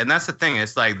 Totally. And that's the thing.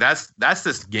 It's like, that's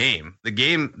this game.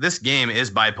 This game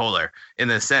is bipolar in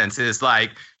the sense. It's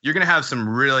like, you're going to have some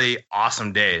really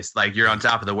awesome days. Like you're on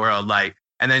top of the world. Like,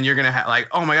 and then you're going to have like,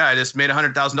 oh my God, I just made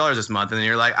 $100,000 this month. And then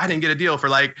you're like, I didn't get a deal for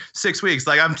like 6 weeks.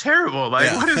 Like I'm terrible.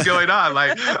 Like what is going on?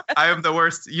 Like I am the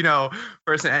worst,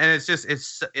 person. And it's just,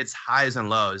 it's highs and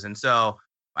lows. And so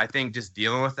I think just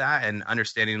dealing with that and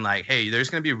understanding like, hey, there's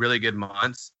going to be really good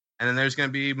months. And then there's going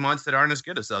to be months that aren't as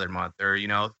good as the other month, or,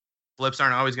 flips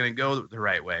aren't always going to go the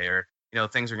right way, or,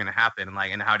 things are going to happen. And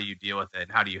like, and how do you deal with it?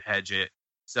 And how do you hedge it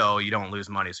so you don't lose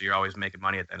money? So you're always making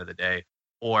money at the end of the day,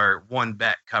 or one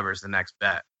bet covers the next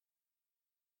bet.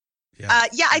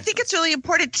 I think it's really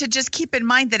important to just keep in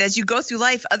mind that as you go through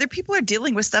life, other people are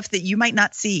dealing with stuff that you might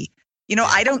not see.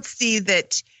 I don't see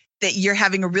that you're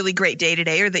having a really great day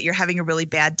today or that you're having a really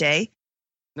bad day.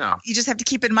 No. You just have to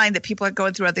keep in mind that people are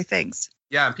going through other things.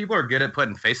 Yeah, and people are good at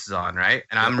putting faces on, right?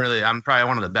 And I'm probably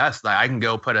one of the best. Like I can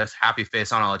go put a happy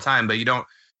face on all the time, but you don't.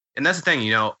 And that's the thing,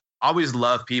 always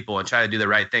love people and try to do the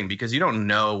right thing because you don't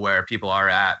know where people are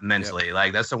at mentally. Yep.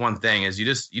 Like that's the one thing is you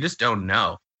just don't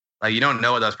know. Like you don't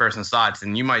know what those person's thoughts,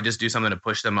 and you might just do something to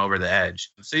push them over the edge.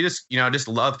 So you just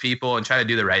love people and try to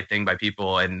do the right thing by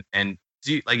people. And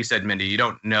like you said, Mindy, you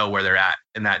don't know where they're at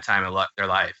in that time of their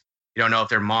life. You don't know if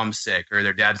their mom's sick or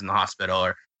their dad's in the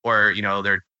hospital or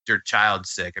their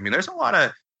child's sick. I mean, there's a lot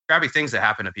of crappy things that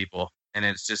happen to people. And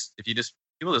it's just, if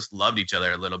people just loved each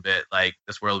other a little bit, like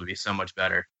this world would be so much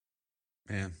better.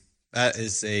 Man, that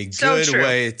is a good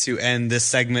way to end this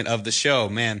segment of the show,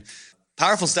 man.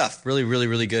 Powerful stuff. Really, really,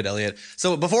 really good, Elliot.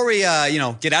 So before we,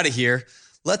 get out of here,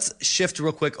 let's shift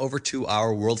real quick over to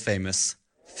our world famous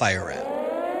fire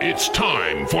round. It's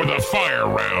time for the fire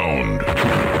round.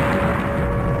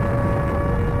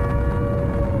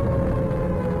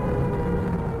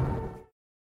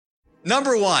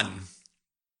 Number one,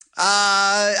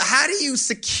 how do you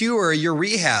secure your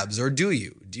rehabs, or do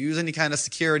you? Do you use any kind of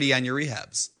security on your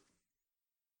rehabs?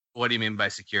 What do you mean by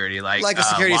security? Like a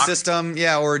security lock? system,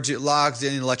 yeah, or locks,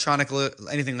 any electronic,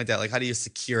 anything like that. Like, how do you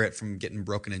secure it from getting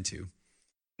broken into?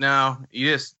 No,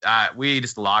 you just we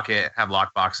just lock it. Have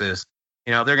lock boxes.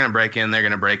 You know, if they're gonna break in, they're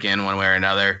gonna break in one way or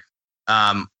another.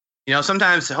 You know,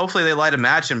 sometimes hopefully they light a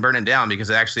match and burn it down because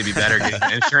it'd actually be better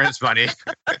getting insurance money.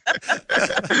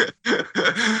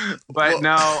 But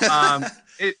no,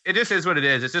 it just is what it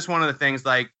is. It's just one of the things.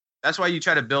 Like, that's why you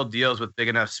try to build deals with big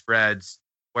enough spreads.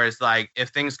 Where it's like,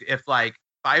 if like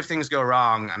 5 things go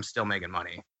wrong, I'm still making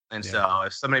money. And so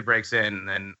if somebody breaks in,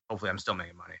 then hopefully I'm still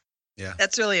making money. Yeah.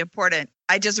 That's really important.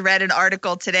 I just read an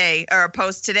article today, or a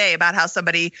post today, about how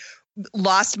somebody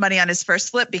lost money on his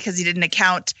first flip because he didn't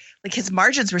account, like, his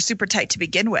margins were super tight to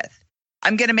begin with.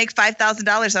 I'm going to make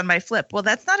 $5,000 on my flip. Well,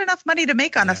 that's not enough money to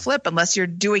make on a flip unless you're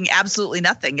doing absolutely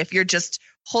nothing. If you're just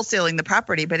wholesaling the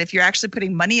property, but if you're actually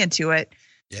putting money into it,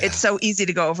 it's so easy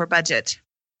to go over budget.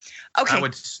 Okay.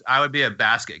 I would be a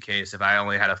basket case if I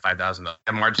only had a $5,000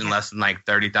 margin less than like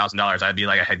 $30,000. I'd be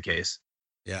like a head case.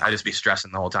 Yeah. I'd just be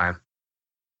stressing the whole time.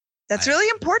 That's really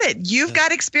important. You've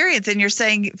got experience, and you're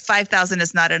saying 5,000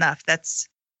 is not enough.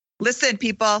 Listen,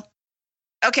 people.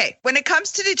 Okay. When it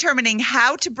comes to determining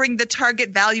how to bring the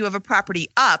target value of a property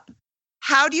up,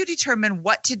 how do you determine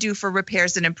what to do for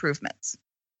repairs and improvements?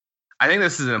 I think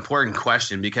this is an important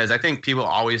question because I think people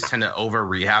always tend to over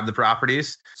rehab the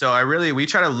properties. So we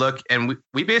try to look, and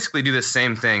we basically do the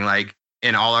same thing, like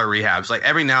in all our rehabs. Like,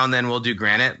 every now and then we'll do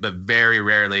granite, but very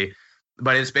rarely.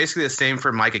 But it's basically the same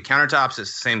for mica countertops.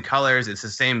 It's the same colors. It's the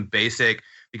same basic,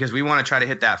 because we want to try to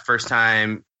hit that first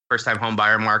time home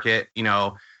buyer market, you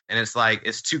know. And it's like,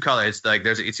 it's 2 colors. It's like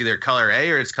it's either color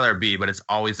A or it's color B, but it's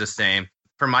always the same.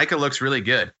 For mica, looks really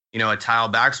good. You know, a tile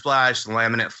backsplash,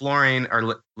 laminate flooring,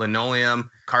 or linoleum,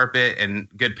 carpet, and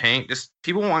good paint. Just,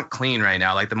 people want clean right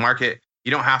now. Like, the market,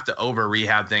 you don't have to over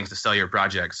rehab things to sell your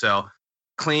project. So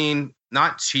clean,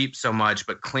 not cheap so much,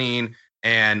 but clean.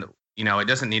 And, you know, it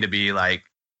doesn't need to be like,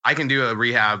 I can do a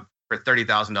rehab for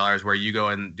 $30,000 where you go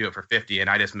and do it for 50, and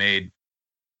I made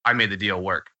the deal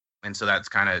work. And so that's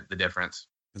kind of the difference.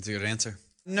 That's a good answer.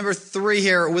 Number 3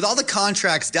 here, with all the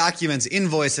contracts, documents,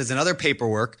 invoices, and other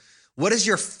paperwork, what is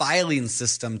your filing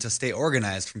system to stay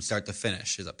organized from start to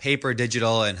finish? Is it paper,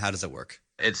 digital, and how does it work?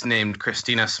 It's named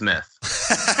Christina Smith.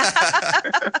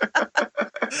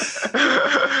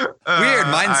 Weird.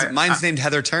 Mine's named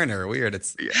Heather Turner. Weird.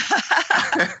 It's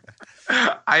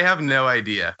I have no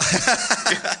idea.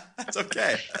 That's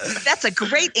okay. That's a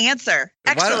great answer.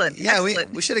 Excellent.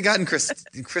 Excellent. We should have gotten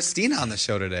Christina on the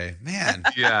show today. Man.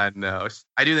 Yeah, no.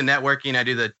 I do the networking. I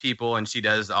do the people, and she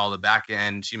does all the back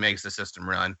end. She makes the system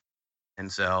run.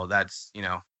 And so that's, you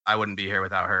know, I wouldn't be here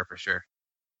without her for sure.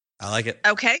 I like it.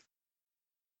 Okay.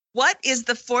 What is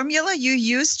the formula you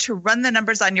use to run the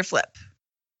numbers on your flip?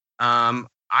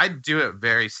 I do it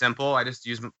very simple. I just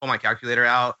pull my calculator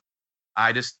out.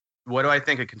 What do I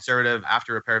think a conservative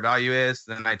after repair value is?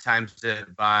 Then I times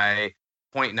it by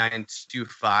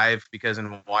 0.925, because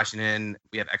in Washington,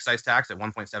 we have excise tax at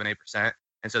 1.78%.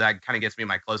 And so that kind of gets me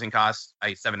my closing costs.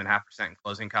 I 7.5% in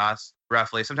closing costs,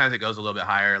 roughly. Sometimes it goes a little bit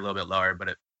higher, a little bit lower, but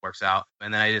it works out.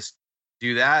 And then I just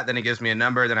do that. Then it gives me a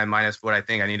number. Then I minus what I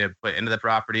think I need to put into the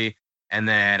property. And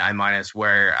then I minus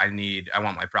where I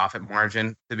want my profit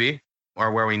margin to be,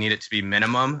 or where we need it to be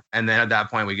minimum. And then at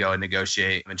that point, we go and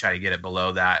negotiate and try to get it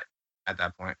below that at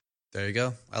that point. There you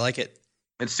go. I like it.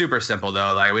 It's super simple,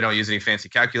 though. Like, we don't use any fancy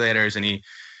calculators, any,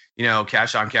 you know,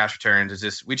 cash on cash returns. It's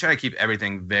just, we try to keep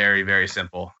everything very, very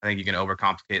simple. I think you can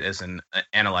overcomplicate this and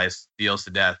analyze deals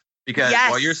to death, because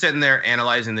while you're sitting there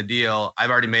analyzing the deal, I've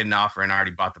already made an offer and I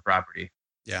already bought the property.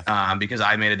 Yeah. Because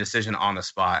I made a decision on the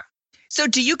spot. So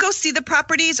do you go see the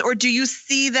properties, or do you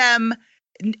see them?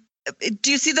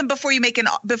 Do you see them before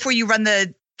you run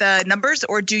the numbers,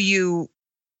 or do you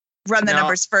run the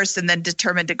numbers first and then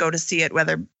determine to go to see it,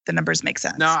 whether the numbers make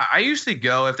sense? No, I usually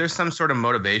go if there's some sort of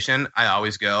motivation. I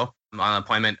always go on an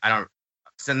appointment.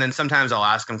 And then sometimes I'll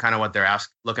ask them kind of what they're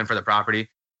looking for the property.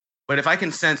 But if I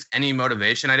can sense any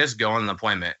motivation, I just go on an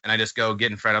appointment and I just go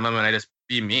get in front of them and I just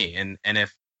be me. And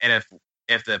if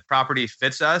the property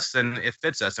fits us, then it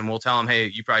fits us, and we'll tell them, hey,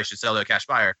 you probably should sell to a cash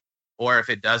buyer. Or if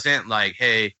it doesn't, like,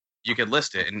 hey, you could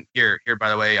list it. And here, by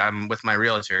the way, I'm with my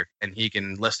realtor and he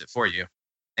can list it for you.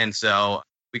 And so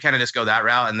we kind of just go that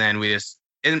route. And then we just,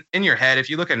 in your head, if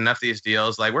you look at enough of these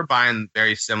deals, like, we're buying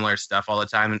very similar stuff all the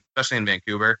time, especially in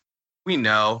Vancouver. We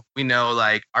know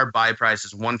like our buy price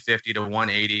is 150 to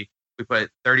 180. We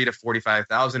put 30 to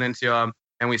 45,000 into them,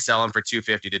 and we sell them for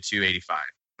 250 to 285.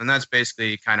 And that's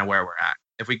basically kind of where we're at.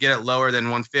 If we get it lower than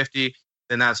 150,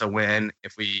 then that's a win.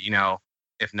 If we,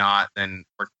 if not, then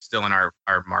we're still in our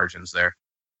margins there.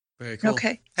 Very cool.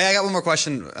 Okay. Hey, I got one more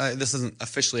question. This isn't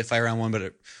officially a fire round one, but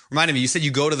it reminded me, you said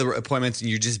you go to the appointments and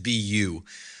you just be you.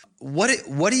 What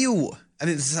do you, I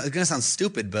mean, this is going to sound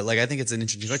stupid, but like, I think it's an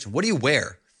interesting question. What do you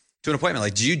wear to an appointment?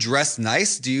 Like, do you dress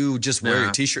nice? Do you just wear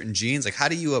your t-shirt and jeans? Like, how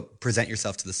do you present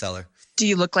yourself to the seller? Do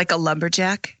you look like a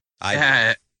lumberjack?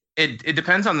 It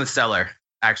depends on the seller,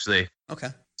 actually. Okay.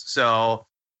 So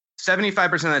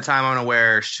 75% of the time I'm going to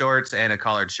wear shorts and a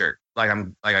collared shirt. Like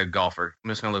I'm like a golfer. I'm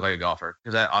just going to look like a golfer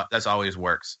because that's always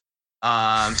works.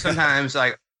 Sometimes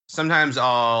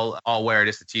I'll wear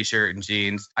just a t-shirt and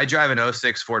jeans. I drive an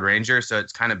 06 Ford Ranger, so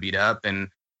it's kind of beat up, and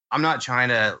I'm not trying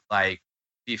to like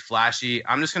be flashy.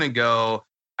 I'm just going to go,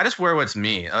 I just wear what's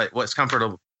me, like what's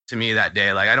comfortable to me that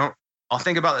day. Like I'll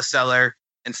think about the seller,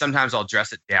 and sometimes I'll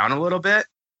dress it down a little bit,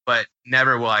 but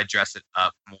never will I dress it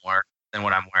up more than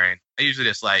what I'm wearing. I usually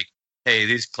just like, hey,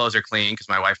 these clothes are clean because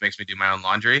my wife makes me do my own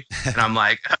laundry. And I'm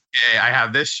like, okay, I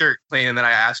have this shirt clean. And then I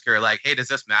ask her like, hey, does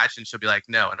this match? And she'll be like,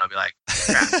 no. And I'll be like,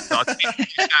 crap.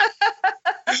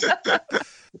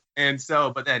 And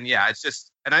so, but then, yeah, it's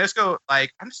just, and I just go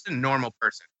like, I'm just a normal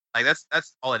person. Like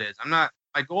that's all it is. I'm not,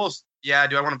 my goal is, yeah,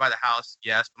 do I want to buy the house?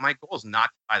 Yes. But my goal is not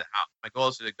to buy the house. My goal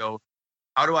is to go,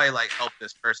 how do I like help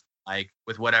this person like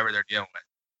with whatever they're dealing with?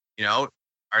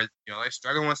 Are they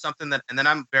struggling with something and then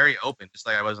I'm very open, just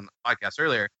like I was on the podcast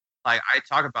earlier. Like I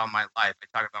talk about my life.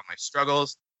 I talk about my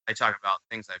struggles. I talk about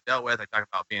things I've dealt with. I talk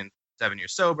about being 7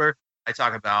 years sober. I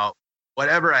talk about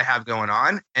whatever I have going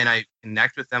on, and I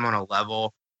connect with them on a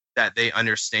level that they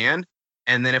understand.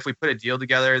 And then if we put a deal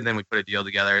together, then we put a deal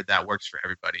together that works for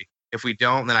everybody. If we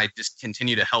don't, then I just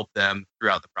continue to help them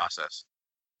throughout the process.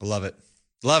 Love it.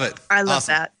 Love it. I love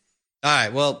Awesome. that. All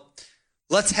right. Well,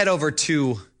 let's head over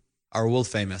to our world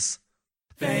famous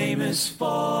for.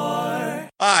 All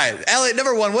right, Elliot,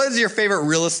 number one, what is your favorite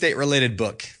real estate related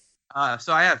book?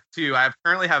 So I have two. I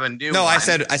currently have a new No, one. I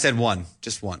said one,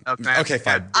 just one. Okay,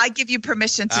 fine. I give you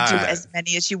permission to do right. as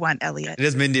many as you want, Elliot. It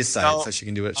is Mindy's side, so she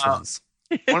can do what she wants.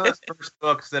 One of the first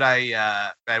books that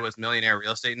I read was Millionaire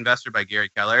Real Estate Investor by Gary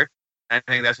Keller. And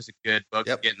I think that's just a good book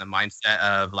to get in the mindset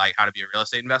of like how to be a real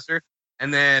estate investor.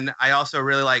 And then I also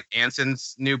really like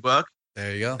Anson's new book.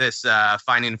 There you go. This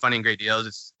Finding and Funding Great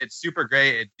Deals. It's super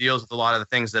great. It deals with a lot of the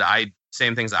things that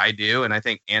same things that I do. And I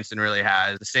think Anson really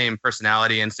has the same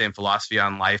personality and same philosophy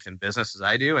on life and business as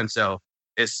I do. And so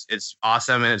it's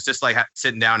awesome. And it's just like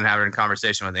sitting down and having a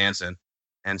conversation with Anson.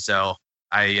 And so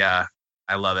I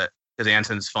love it because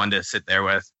Anson's fun to sit there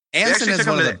with. Anson is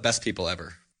one of the best people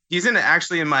ever. He's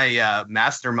actually in my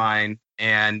mastermind,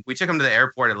 and we took him to the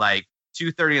airport at like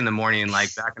 2:30 in the morning,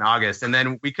 like back in August. And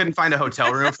then we couldn't find a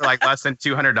hotel room for like less than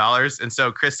 $200. And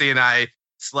so Chrissy and I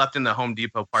slept in the Home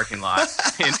Depot parking lot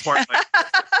in Portland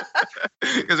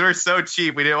because we're so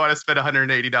cheap. We didn't want to spend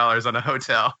 $180 on a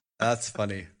hotel. That's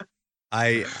funny.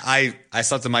 I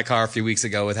slept in my car a few weeks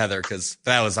ago with Heather because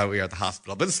that was how we were at the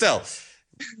hospital. But still,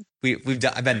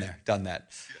 I've been there, done that.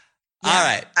 Yeah, all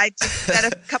right. I just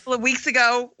said a couple of weeks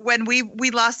ago when we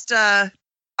lost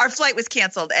our flight was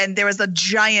canceled and there was a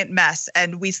giant mess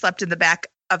and we slept in the back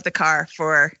of the car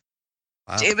for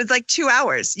it was like 2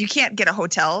 hours. You can't get a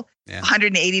hotel. Yeah.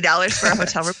 $180 for a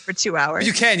hotel room for 2 hours.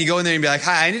 You can. You go in there and be like,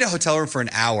 hi, I need a hotel room for an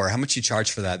hour. How much you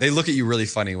charge for that? They look at you really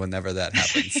funny whenever that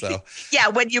happens. So yeah,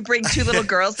 when you bring two little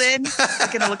girls in, you're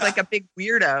going to look like a big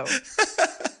weirdo.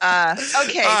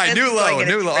 Okay. All right, new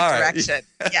low. All right.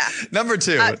 Yeah. Number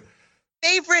two.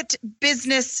 Favorite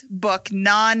business book,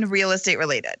 non-real estate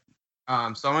related. So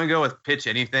I'm going to go with Pitch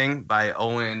Anything by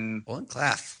Owen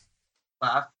Claff.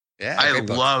 Yeah. I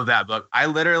love that book. I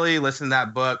literally listened to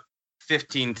that book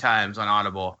 15 times on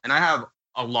Audible, and I have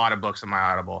a lot of books on my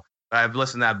Audible, but I've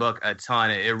listened to that book a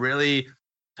ton. It really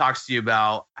talks to you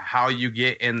about how you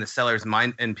get in the seller's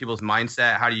mind and people's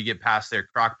mindset. How do you get past their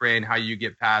crock brain? How you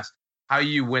get past how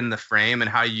you win the frame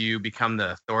and how you become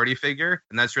the authority figure.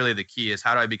 And that's really the key is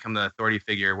how do I become the authority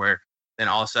figure where then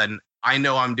all of a sudden I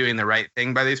know I'm doing the right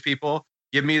thing by these people.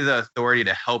 Give me the authority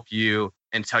to help you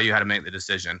and tell you how to make the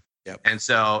decision. Yep. And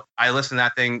so I listened to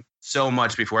that thing so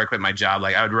much before I quit my job.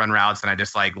 Like I would run routes and I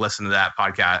just like listen to that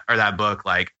podcast or that book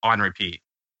like on repeat.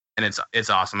 And it's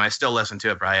awesome. I still listen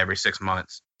to it probably every 6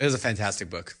 months. It was a fantastic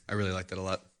book. I really liked it a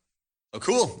lot. Oh,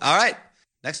 cool. All right.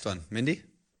 Next one, Mindy.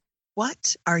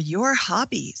 What are your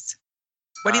hobbies?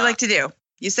 What do you like to do?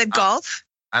 You said golf?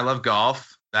 I love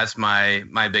golf. That's my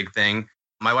big thing.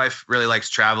 My wife really likes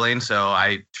traveling, so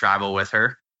I travel with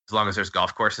her as long as there's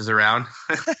golf courses around.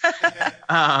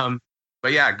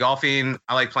 But yeah, golfing.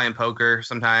 I like playing poker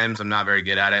sometimes. I'm not very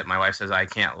good at it. My wife says I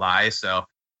can't lie, so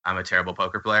I'm a terrible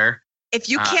poker player. If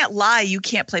you can't lie, you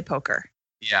can't play poker.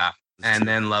 Yeah. And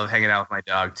then love hanging out with my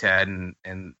dog, Ted.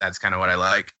 And that's kind of what I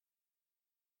like.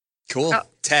 Cool. Oh.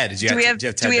 Ted, Do we have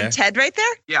Ted right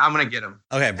there? Yeah, I'm going to get him.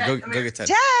 Okay, go get Ted.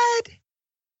 Ted.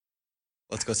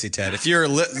 Let's go see Ted. If you're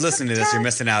listening to this, you're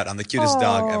missing out on the cutest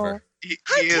dog ever.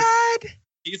 Hi, Ted.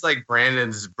 He's like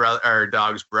Brandon's brother, or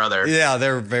dog's brother. Yeah,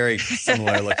 they're very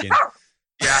similar looking.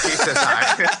 Yeah, he says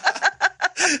hi.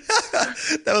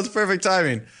 That was perfect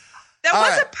timing. That All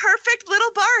was right. a perfect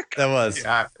little bark. That was.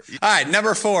 Yeah. All right,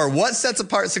 number 4. What sets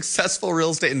apart successful real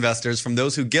estate investors from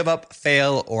those who give up,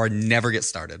 fail, or never get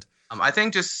started? I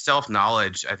think just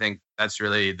self-knowledge. I think that's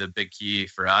really the big key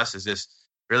for us, is just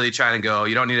really trying to go,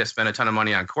 you don't need to spend a ton of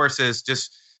money on courses.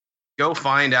 Just go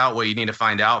find out what you need to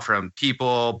find out from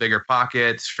people, Bigger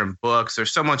Pockets, from books.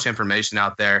 There's so much information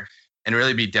out there, and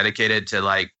really be dedicated to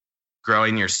like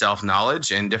growing your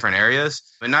self-knowledge in different areas,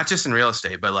 but not just in real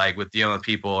estate, but like with dealing with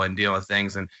people and dealing with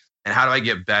things and how do I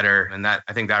get better? And that,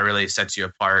 I think that really sets you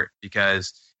apart,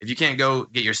 because if you can't go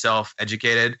get yourself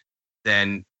educated,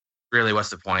 then really what's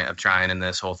the point of trying in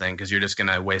this whole thing? Because you're just going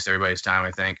to waste everybody's time,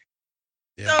 I think.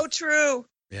 Yeah. So true.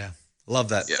 Yeah. Love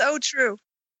that. Yeah. So true.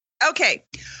 Okay.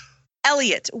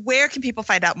 Elliot, where can people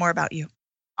find out more about you?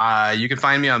 You can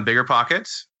find me on Bigger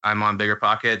Pockets. I'm on Bigger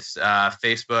Pockets,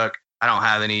 Facebook. I don't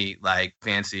have any like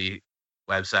fancy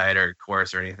website or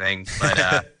course or anything,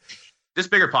 but just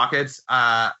Bigger Pockets.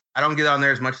 I don't get on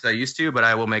there as much as I used to, but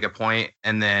I will make a point.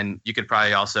 And then you could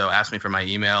probably also ask me for my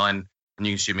email, and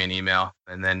you can shoot me an email.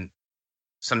 And then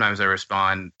sometimes I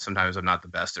respond. Sometimes I'm not the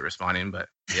best at responding, but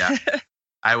yeah,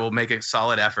 I will make a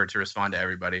solid effort to respond to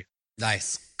everybody.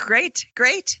 Nice. Great.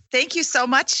 Thank you so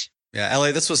much. Yeah,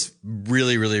 Elliot, this was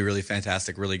really, really, really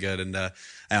fantastic, really good. And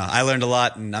I learned a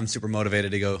lot, and I'm super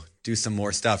motivated to go do some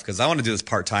more stuff because I want to do this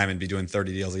part-time and be doing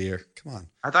 30 deals a year. Come on.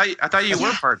 I thought you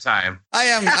were part-time. I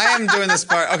am doing this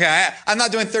part. Okay, I'm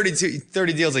not doing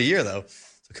 30 deals a year, though.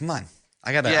 So come on.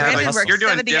 I got to hustle. You're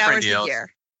doing 70 different hours deals. a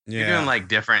year. Yeah. You're doing like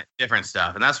different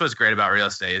stuff. And that's what's great about real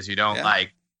estate is you don't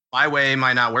like my way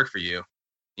might not work for you,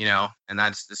 and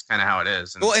that's just kind of how it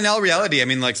is. And well, in all reality, I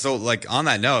mean, on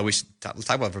that note, we should let's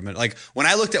talk about it for a minute. Like when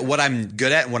I looked at what I'm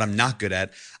good at and what I'm not good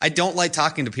at, I don't like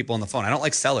talking to people on the phone. I don't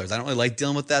like sellers. I don't really like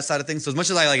dealing with that side of things. So as much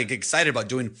as I like get excited about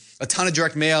doing a ton of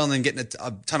direct mail and then getting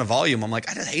a ton of volume, I'm like,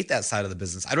 I just hate that side of the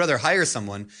business. I'd rather hire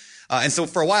someone. And so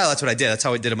for a while, that's what I did. That's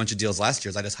how I did a bunch of deals last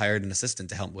year. Is I just hired an assistant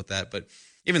to help with that. But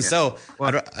even so,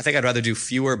 I think I'd rather do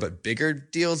fewer but bigger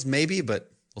deals, maybe.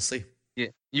 But we'll see. Yeah,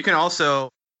 you can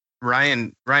also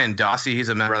Ryan Dossie. He's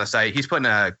a member on the site. He's putting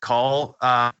a call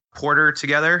porter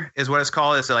together, is what it's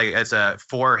called. It's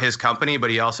for his company,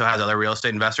 but he also has other real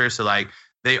estate investors. So like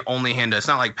they only handle. It's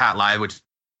not like Pat Live, which is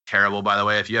terrible, by the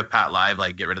way. If you have Pat Live,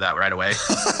 like get rid of that right away.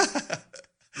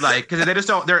 Like, because they just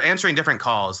don't, they're answering different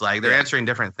calls, like they're answering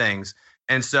different things.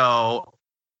 And so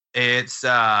it's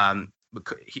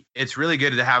really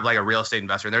good to have like a real estate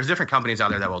investor. And there's different companies out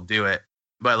there that will do it,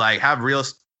 but like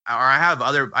I have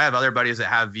other buddies that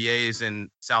have VAs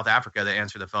in South Africa that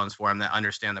answer the phones for them, that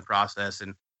understand the process,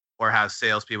 or have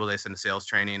salespeople they send to sales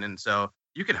training. And so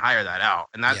you can hire that out.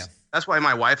 And that's why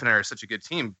my wife and I are such a good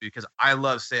team, because I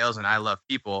love sales and I love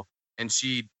people, and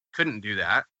she couldn't do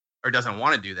that or doesn't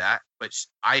want to do that. But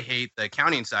I hate the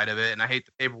accounting side of it, and I hate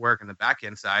the paperwork and the back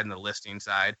end side and the listing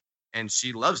side. And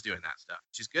she loves doing that stuff.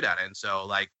 She's good at it. And so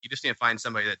like, you just need to find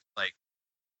somebody that's like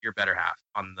your better half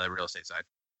on the real estate side.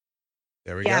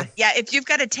 There we go. Yeah. If you've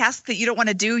got a task that you don't want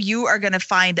to do, you are going to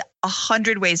find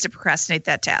 100 ways to procrastinate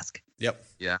that task. Yep.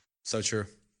 Yeah. So true.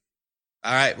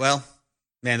 All right. Well,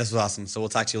 man, this was awesome. So we'll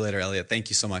talk to you later, Elliot. Thank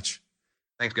you so much.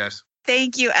 Thanks, guys.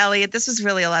 Thank you, Elliot. This was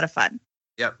really a lot of fun.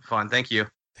 Yep. Fun. Thank you.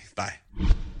 Bye.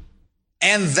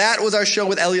 And that was our show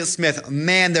with Elliot Smith.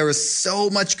 Man, there was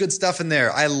so much good stuff in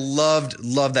there. I loved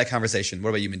that conversation. What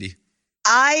about you, Mindy?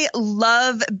 I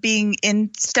love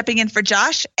stepping in for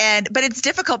Josh, but it's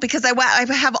difficult because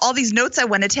I have all these notes I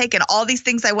want to take and all these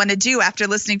things I want to do after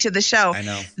listening to the show. I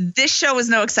know. This show is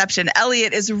no exception.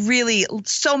 Elliot is really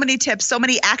so many tips, so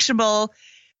much actionable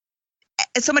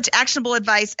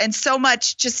advice, and so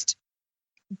much just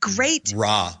great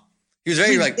raw. He was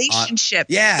very relationship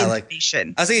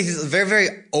information. I was thinking he's very, very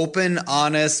open,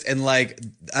 honest, and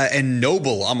and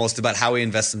noble almost about how he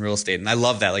invests in real estate. And I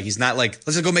love that. Like, he's not like,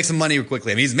 let's just go make some money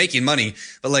quickly. I mean, he's making money,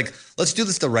 but like, let's do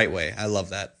this the right way. I love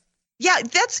that. Yeah,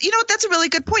 that's a really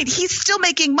good point. He's still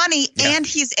making money and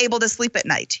he's able to sleep at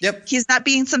night. Yep. He's not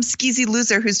being some skeezy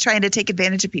loser who's trying to take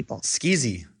advantage of people.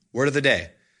 Skeezy. Word of the day.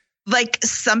 Like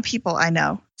some people I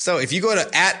know. So if you go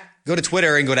to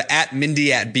Twitter and go to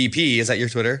 @Mindy@BP, is that your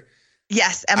Twitter?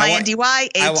 Yes,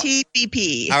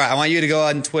 MINDYATBP. All right, I want you to go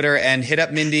on Twitter and hit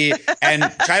up Mindy and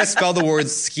try to spell the word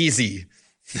skeezy.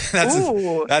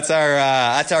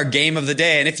 That's our game of the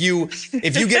day. And if you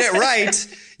get it right,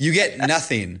 you get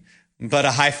nothing but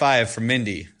a high five from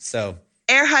Mindy. So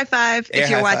air high five if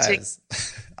you're watching.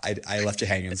 I left you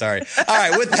hanging. Sorry. All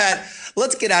right. With that,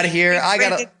 let's get out of here. I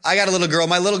got a little girl.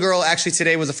 My little girl actually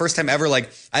today was the first time ever.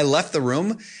 Like I left the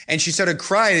room and she started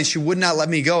crying and she would not let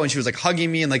me go. And she was like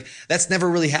hugging me and like, that's never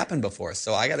really happened before.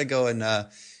 So I got to go and,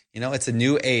 it's a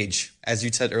new age. As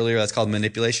you said earlier, that's called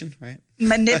manipulation, right?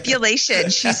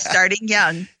 Manipulation. She's starting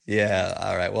young. Yeah.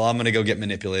 All right. Well, I'm going to go get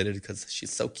manipulated because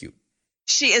she's so cute.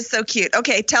 She is so cute.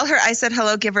 Okay, tell her I said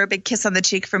hello. Give her a big kiss on the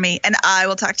cheek for me, and I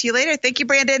will talk to you later. Thank you,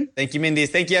 Brandon. Thank you, Mindy.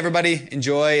 Thank you, everybody.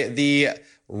 Enjoy the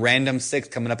Random 6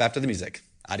 coming up after the music.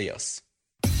 Adios.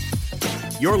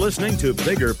 You're listening to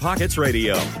Bigger Pockets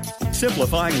Radio,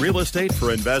 simplifying real estate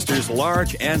for investors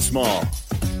large and small.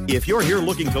 If you're here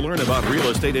looking to learn about real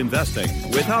estate investing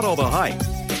without all the hype,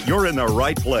 you're in the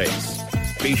right place.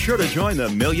 Be sure to join the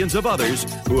millions of others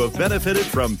who have benefited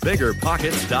from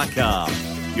BiggerPockets.com.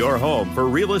 Your home for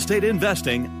real estate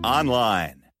investing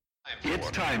online. It's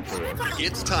time for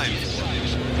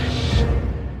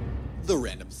the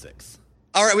Random 6.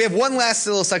 All right, we have one last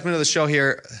little segment of the show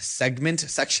here.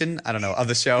 Section? I don't know, of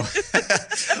the show.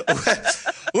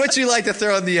 Which we like to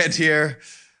throw in the end here,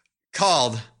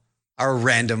 called our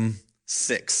Random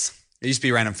 6. It used to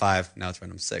be Random 5, now it's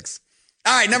Random 6.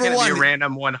 All right, number one. Be a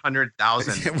random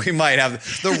 100,000. We might have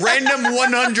the random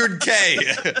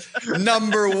 100K.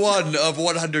 Number one of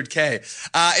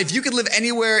 100K. If you could live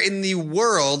anywhere in the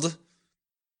world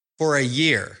for a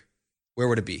year, where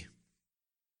would it be?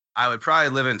 I would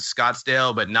probably live in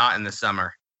Scottsdale, but not in the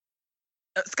summer.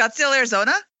 Scottsdale,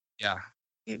 Arizona? Yeah.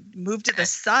 You moved to the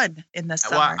sun in the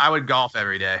summer. Well, I would golf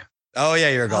every day. Oh, yeah,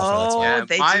 you're a golfer. Oh, That's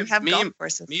they do have golf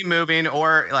courses. Me moving,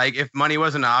 or like if money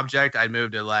was an object, I'd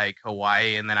move to like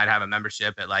Hawaii, and then I'd have a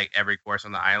membership at like every course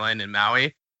on the island in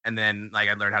Maui, and then like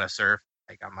I'd learn how to surf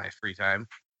like on my free time.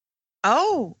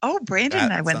 Oh, Brandon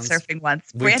and I went surfing once.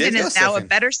 Brandon is now a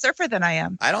better surfer than I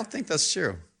am. I don't think that's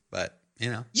true, but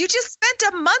You just spent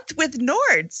a month with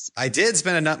Nords. I did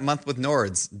spend a month with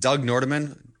Nords. Doug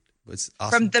Nordeman was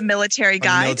awesome. From the Military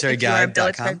Guide. If you're a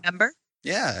military member.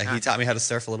 Yeah, he taught me how to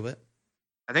surf a little bit.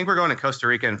 I think we're going to Costa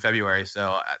Rica in February,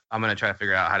 so I'm going to try to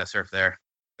figure out how to surf there.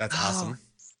 That's awesome.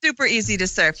 Super easy to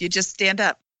surf. You just stand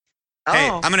up. Hey,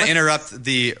 I'm going to interrupt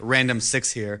the Random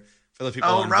 6 here for the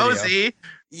people on Rosie. Video.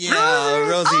 Yeah,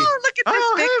 Rosie. Oh, look at this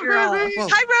big girl. Rosie.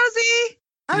 Hi, Rosie.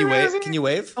 Can you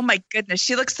wave? Oh, my goodness.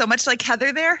 She looks so much like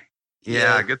Heather there.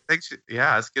 Yeah, good thing. It's a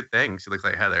good thing. She looks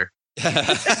like Heather.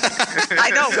 I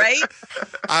know, right?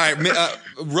 All right.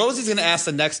 Rosie's going to ask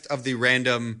the next of the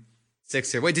Random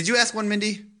 6 here. Wait, did you ask one,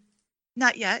 Mindy?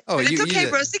 Not yet. Oh, but it's okay.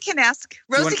 Rosie can ask.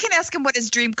 Rosie can ask him what his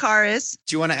dream car is.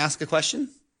 Do you want to ask a question?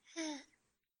 Do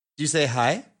you say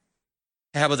hi?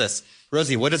 Hey, how about this?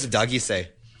 Rosie, what does a doggy say?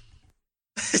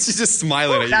 She's just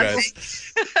smiling at you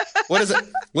guys. What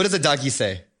does a doggy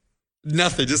say?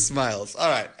 Nothing, just smiles. All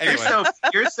right. Anyway.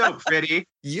 You're so pretty.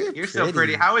 You're so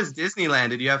pretty. How was Disneyland?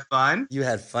 Did you have fun? You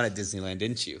had fun at Disneyland,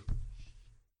 didn't you?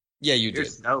 Yeah, you did. You're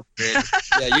so pretty.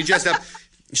 Yeah, you dressed up.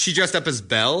 She dressed up as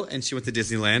Belle, and she went to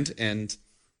Disneyland, and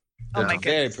oh my god,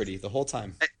 very pretty the whole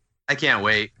time. I can't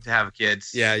wait to have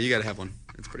kids. Yeah, you got to have one.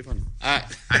 It's pretty fun. All right.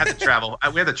 I have to travel.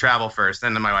 We had to travel first,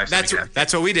 then my wife.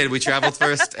 That's what we did. We traveled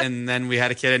first, and then we had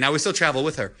a kid, and now we still travel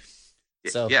with her.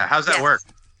 So yeah, how's that work?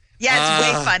 Yeah, it's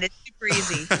way fun. It's super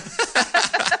easy.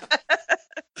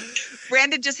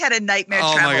 Brandon just had a nightmare.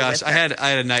 Oh my gosh, I had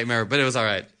a nightmare, but it was all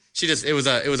right. It was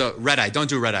a red eye. Don't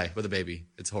do red eye with a baby.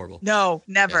 It's horrible. No,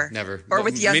 never. Yeah, never. Or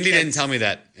with young Mindy kids. didn't tell me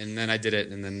that, and then I did it,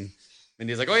 and then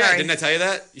Mindy's like, "Oh yeah, didn't I tell you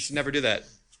that? You should never do that."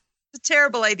 It's a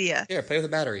terrible idea. Here, play with a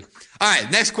battery. All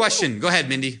right, next question. Go ahead,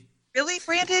 Mindy. Really,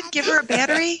 Brandon? Give her a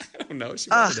battery? I don't know. She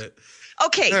wanted it.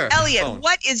 Okay, there, Elliot,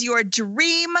 what is your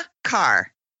dream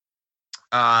car?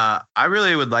 I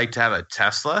really would like to have a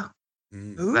Tesla.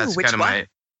 Ooh, that's which kind of one?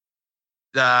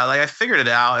 I figured it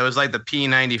out. It was like the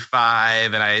P95,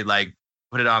 and I like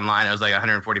put it online. It was like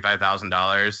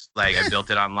 $145,000. Like I built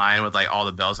it online with like all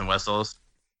the bells and whistles.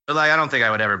 But like I don't think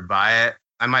I would ever buy it.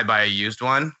 I might buy a used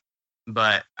one,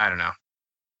 but I don't know.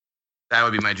 That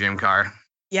would be my dream car.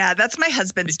 Yeah, that's my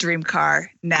husband's dream car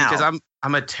now. Because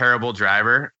I'm a terrible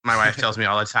driver. My wife tells me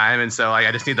all the time, and so like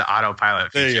I just need the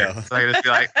autopilot feature. There you go. So I can just be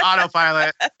like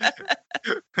autopilot.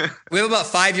 We have about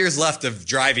 5 years left of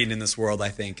driving in this world, I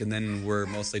think, and then we're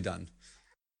mostly done.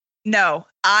 No,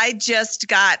 I just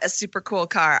got a super cool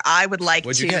car. I would like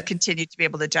What'd you to get? continue to be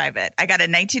able to drive it. I got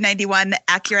a 1991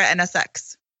 Acura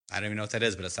NSX. I don't even know what that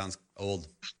is, but it sounds old.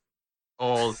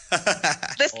 Old.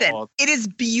 Listen, Old. it is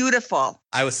beautiful.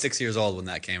 I was 6 years old when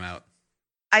that came out.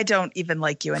 I don't even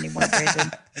like you anymore,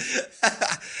 Brandon.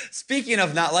 Speaking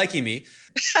of not liking me,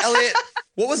 Elliot,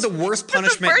 what was the worst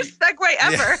That's the punishment? worst segue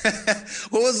ever. Yeah.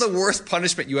 What was the worst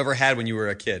punishment you ever had when you were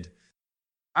a kid?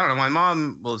 I don't know. My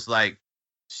mom was like,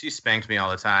 she spanked me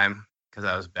all the time because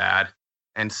I was bad.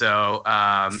 And so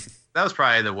that was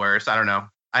probably the worst. I don't know.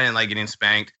 I didn't like getting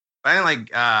spanked. But I didn't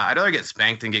like, I'd rather get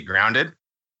spanked than get grounded.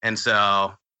 And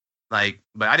so, like,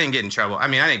 but I didn't get in trouble. I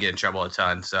mean, I didn't get in trouble a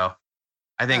ton. So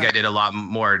I think I did a lot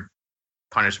more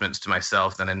punishments to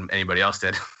myself than anybody else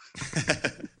did.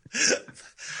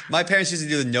 My parents used to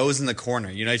do the nose in the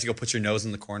corner. You know, you used to go put your nose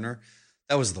in the corner.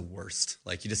 That was the worst.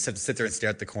 Like, you just have to sit there and stare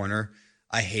at the corner.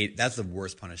 That's the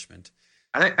worst punishment.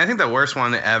 I think the worst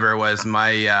one ever was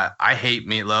my, I hate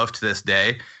meatloaf to this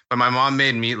day, but my mom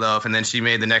made meatloaf and then she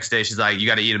made the next day, she's like, you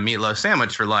got to eat a meatloaf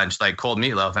sandwich for lunch, like cold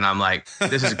meatloaf. And I'm like,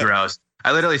 this is gross.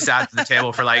 I literally sat at the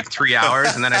table for like 3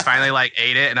 hours and then I finally like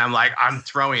ate it and I'm like, I'm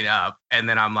throwing up. And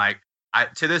then I'm like,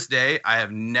 to this day, I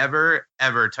have never,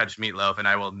 ever touched meatloaf and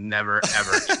I will never,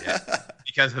 ever eat it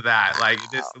because of that. Like,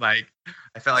 just like,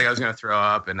 I felt like I was going to throw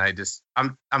up and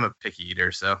I'm a picky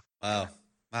eater. So. Wow,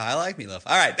 I like meatloaf.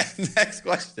 All right, next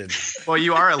question. Well,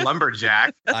 you are a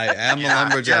lumberjack. I am a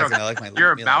lumberjack and I like my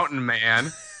You're meatloaf. a mountain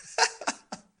man.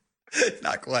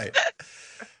 Not quite.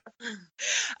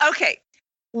 Okay.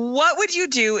 What would you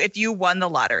do if you won the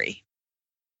lottery?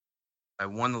 I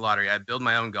won the lottery. I'd build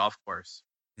my own golf course.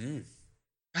 Mm.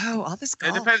 Oh, all this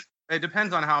golf. It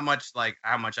depends on how much I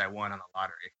won on the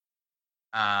lottery.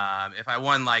 If I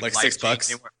won like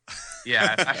 $6,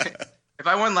 yeah. If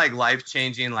I won like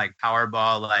life-changing like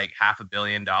Powerball like $500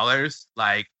 million,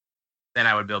 like then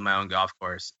I would build my own golf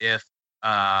course. If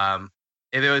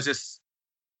it was just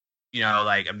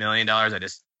like $1 million, I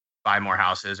just buy more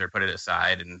houses or put it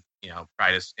aside and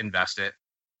probably just invest it.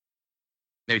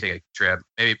 Maybe take a trip.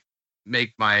 Maybe make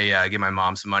give my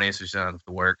mom some money so she doesn't have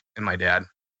to work, and my dad.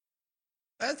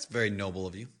 That's very noble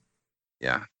of you.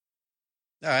 Yeah.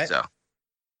 All right. So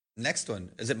next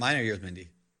one. Is it mine or yours, Mindy?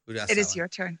 It is your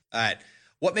turn. All right.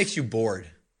 What makes you bored?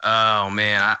 Oh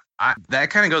man, I that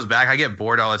kind of goes back. I get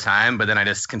bored all the time, but then I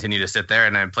just continue to sit there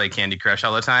and I play Candy Crush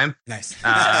all the time. Nice.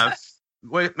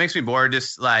 What makes me bored?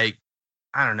 Just like,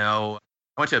 I don't know.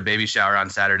 I went to a baby shower on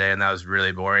Saturday and that was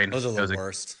really boring. Those are the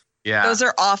worst. Yeah. Those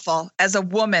are awful. As a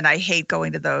woman, I hate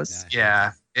going to those.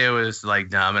 Yeah. It was like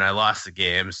dumb and I lost the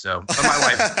game. So, but my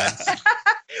wife wins.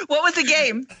 What was the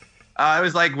game? It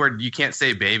was like where you can't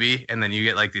say baby and then you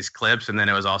get like these clips and then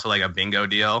it was also like a bingo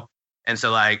deal. And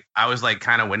so like I was like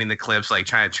kind of winning the clips, like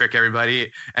trying to trick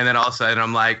everybody. And then all of a sudden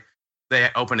I'm like, they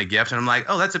open a gift and I'm like,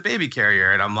 oh, that's a baby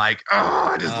carrier. And I'm like, oh,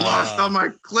 I just lost all my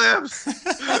clips.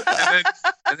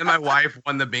 and then my wife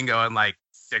won the bingo in like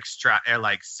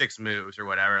six moves or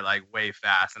whatever, like way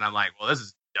fast. And I'm like, well, this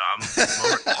is dumb.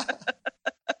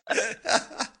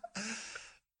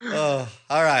 Oh,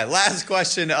 all right. Last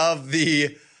question of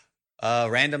the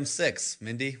random 6.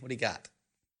 Mindy, what do you got?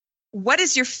 What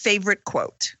is your favorite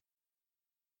quote?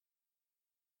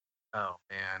 Oh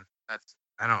man,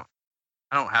 I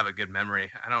don't have a good memory.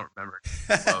 I don't remember.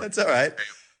 That's all right.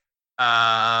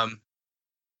 I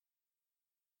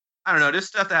don't know, just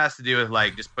stuff that has to do with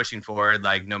like just pushing forward,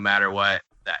 like no matter what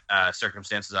that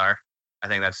circumstances are. I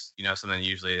think that's something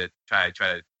usually to try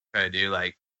to do,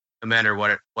 like no matter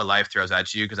what life throws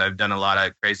at you, because I've done a lot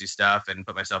of crazy stuff and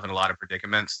put myself in a lot of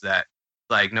predicaments that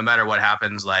like no matter what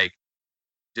happens, like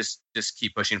just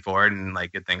keep pushing forward and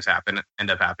like good things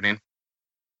end up happening.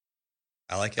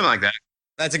 I like it. Something like that.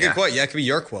 That's a good quote. Yeah, it could be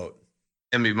your quote.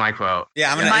 It'd be my quote.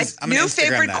 Yeah, my new Instagram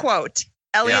favorite that. quote,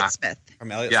 Elliot Smith.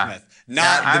 From Elliot Smith.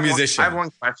 Not the musician. I have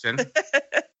one question.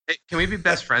 Hey, can we be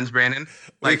best friends, Brandon?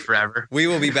 Like forever? We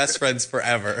will be best friends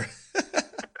forever.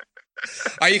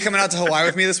 Are you coming out to Hawaii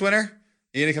with me this winter?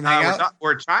 You gonna come hang out?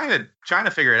 We're trying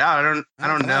to figure it out. I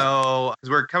don't know, because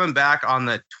we're coming back on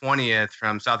the 20th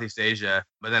from Southeast Asia,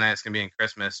 but then it's gonna be in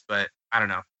Christmas. But I don't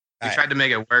know. We tried to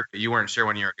make it work, but you weren't sure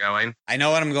when you were going. I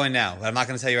know when I'm going now, but I'm not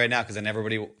going to tell you right now because then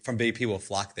everybody from BP will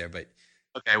flock there. But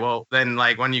okay, well then,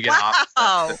 like when you get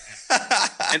off.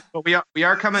 But we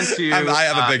are coming to. I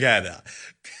have a big head.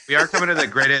 We are coming to the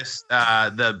greatest.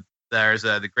 There's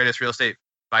the greatest real estate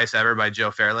advice ever by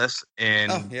Joe Fairless in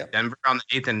Denver on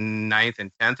the 8th and 9th and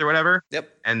 10th or whatever. Yep.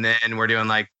 And then we're doing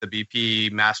like the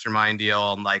BP mastermind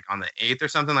deal like on the 8th or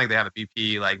something. Like they have a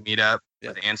BP like meetup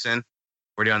with Anson.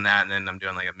 We're doing that, and then I'm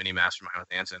doing like a mini mastermind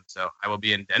with Anson. So I will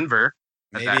be in Denver.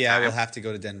 Maybe I will have to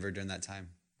go to Denver during that time.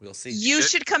 We'll see. You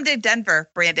should come to Denver,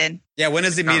 Brandon. Yeah, when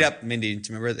is the meetup, Mindy?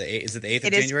 Do you remember is it the 8th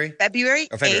of January? It is February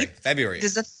 8th. February. It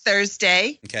is a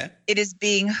Thursday. Okay. It is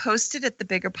being hosted at the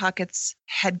Bigger Pockets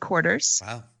headquarters.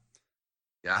 Wow.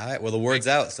 Yeah. All right. Well, the word's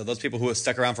out. So those people who have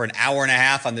stuck around for an hour and a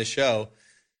half on this show.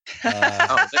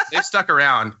 They've stuck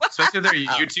around, especially if they're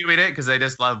YouTubing it because they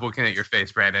just love looking at your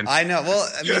face, Brandon. I know. Well,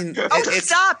 I mean,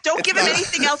 stop! Don't give him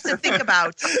anything else to think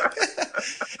about.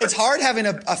 It's hard having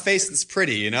a face that's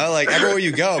pretty, you know. Like everywhere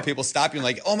you go, people stop you and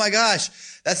like, "Oh my gosh,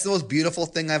 that's the most beautiful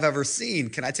thing I've ever seen.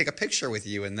 Can I take a picture with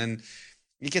you?" And then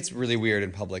it gets really weird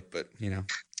in public, but you know,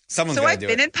 someone's got to do it.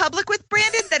 So I've been in public with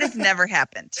Brandon. That has never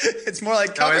happened. It's more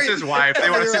like it's his wife. They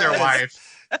want to see their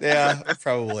wife. Yeah,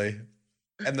 probably.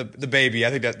 And the baby, I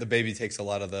think that the baby takes a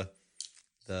lot of the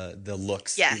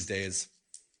looks these days.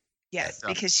 Yes,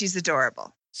 because she's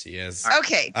adorable. She is.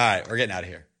 Okay. All right, we're getting out of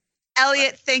here.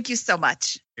 Elliot, thank you so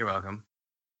much. You're welcome.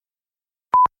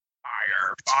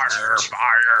 Fire.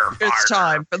 It's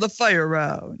time for the fire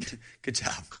round. Good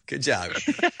job.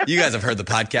 You guys have heard the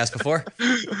podcast before?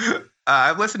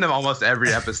 I've listened to almost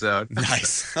every episode.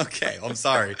 Nice. Okay, I'm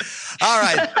sorry. All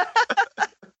right.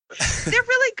 They're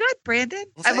really good, Brandon.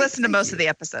 I've listened to most of the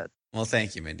episodes. Well,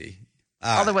 thank you, Mindy.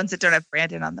 All the ones that don't have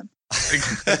Brandon on them.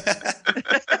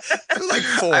 Like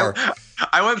 4.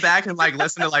 I went back and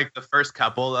listened to the first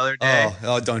couple the other day.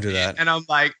 Oh, don't do that. And I'm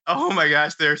like, oh my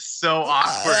gosh, they're so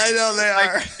awkward. I know they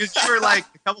are. Because you were a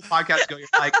couple podcasts ago, you're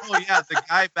like, oh yeah, the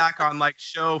guy back on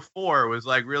show 4 was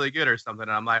really good or something.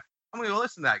 And I'm like, I'm gonna go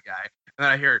listen to that guy. And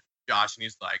then I hear Josh, and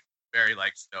he's very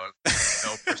stoic,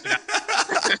 no personality.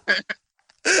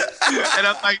 And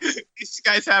I'm like, these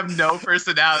guys have no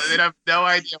personality. They have no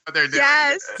idea what they're doing.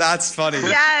 Yes. That's funny.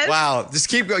 Yes. Wow. Just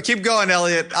keep going,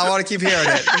 Elliot. I want to keep hearing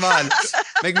it. Come on.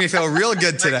 Make me feel real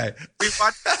good today. We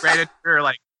watched Brandon grow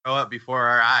up before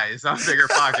our eyes on Bigger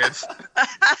Pockets.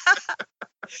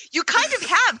 You kind of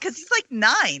have, because he's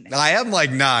 9. I am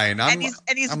 9. And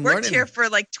he's worked here for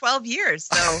 12 years.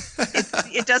 So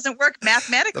it doesn't work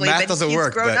mathematically. The math but doesn't he's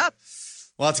work. Grown up.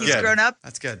 Well, that's he's good. Grown up.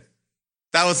 That's good.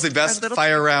 That was the best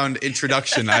fire round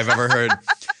introduction I've ever heard.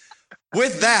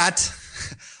 With that,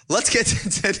 let's get to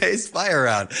today's fire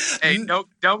round. Hey,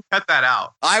 don't cut that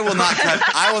out. I will not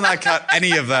cut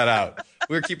any of that out.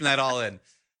 We're keeping that all in.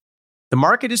 The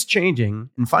market is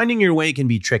changing, and finding your way can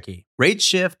be tricky. Rates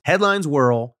shift, headlines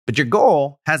whirl, but your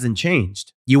goal hasn't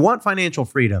changed. You want financial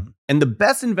freedom, and the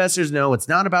best investors know it's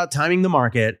not about timing the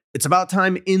market, it's about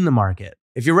time in the market.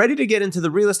 If you're ready to get into the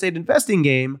real estate investing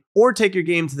game or take your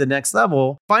game to the next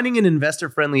level, finding an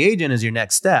investor-friendly agent is your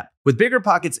next step. With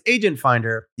BiggerPockets Agent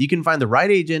Finder, you can find the right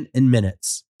agent in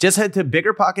minutes. Just head to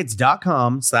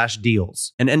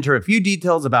biggerpockets.com/deals and enter a few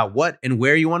details about what and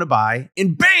where you want to buy,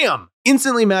 and bam!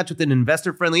 Instantly match with an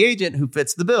investor-friendly agent who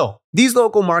fits the bill. These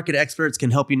local market experts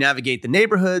can help you navigate the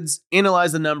neighborhoods,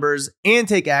 analyze the numbers, and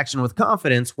take action with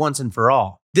confidence once and for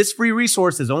all. This free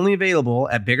resource is only available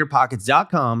at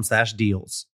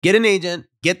biggerpockets.com/deals. Get an agent,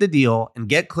 get the deal, and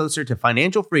get closer to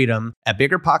financial freedom at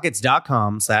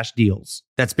biggerpockets.com/deals.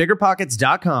 That's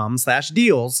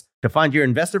biggerpockets.com/deals to find your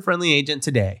investor-friendly agent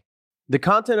today. The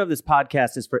content of this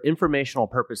podcast is for informational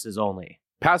purposes only.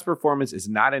 Past performance is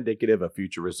not indicative of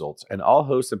future results, and all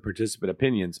host and participant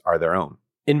opinions are their own.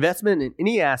 Investment in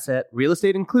any asset, real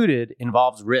estate included,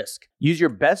 involves risk. Use your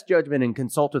best judgment and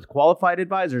consult with qualified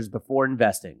advisors before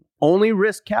investing. Only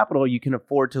risk capital you can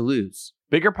afford to lose.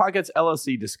 Bigger Pockets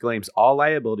LLC disclaims all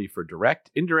liability for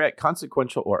direct, indirect,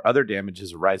 consequential, or other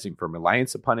damages arising from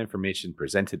reliance upon information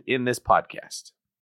presented in this podcast.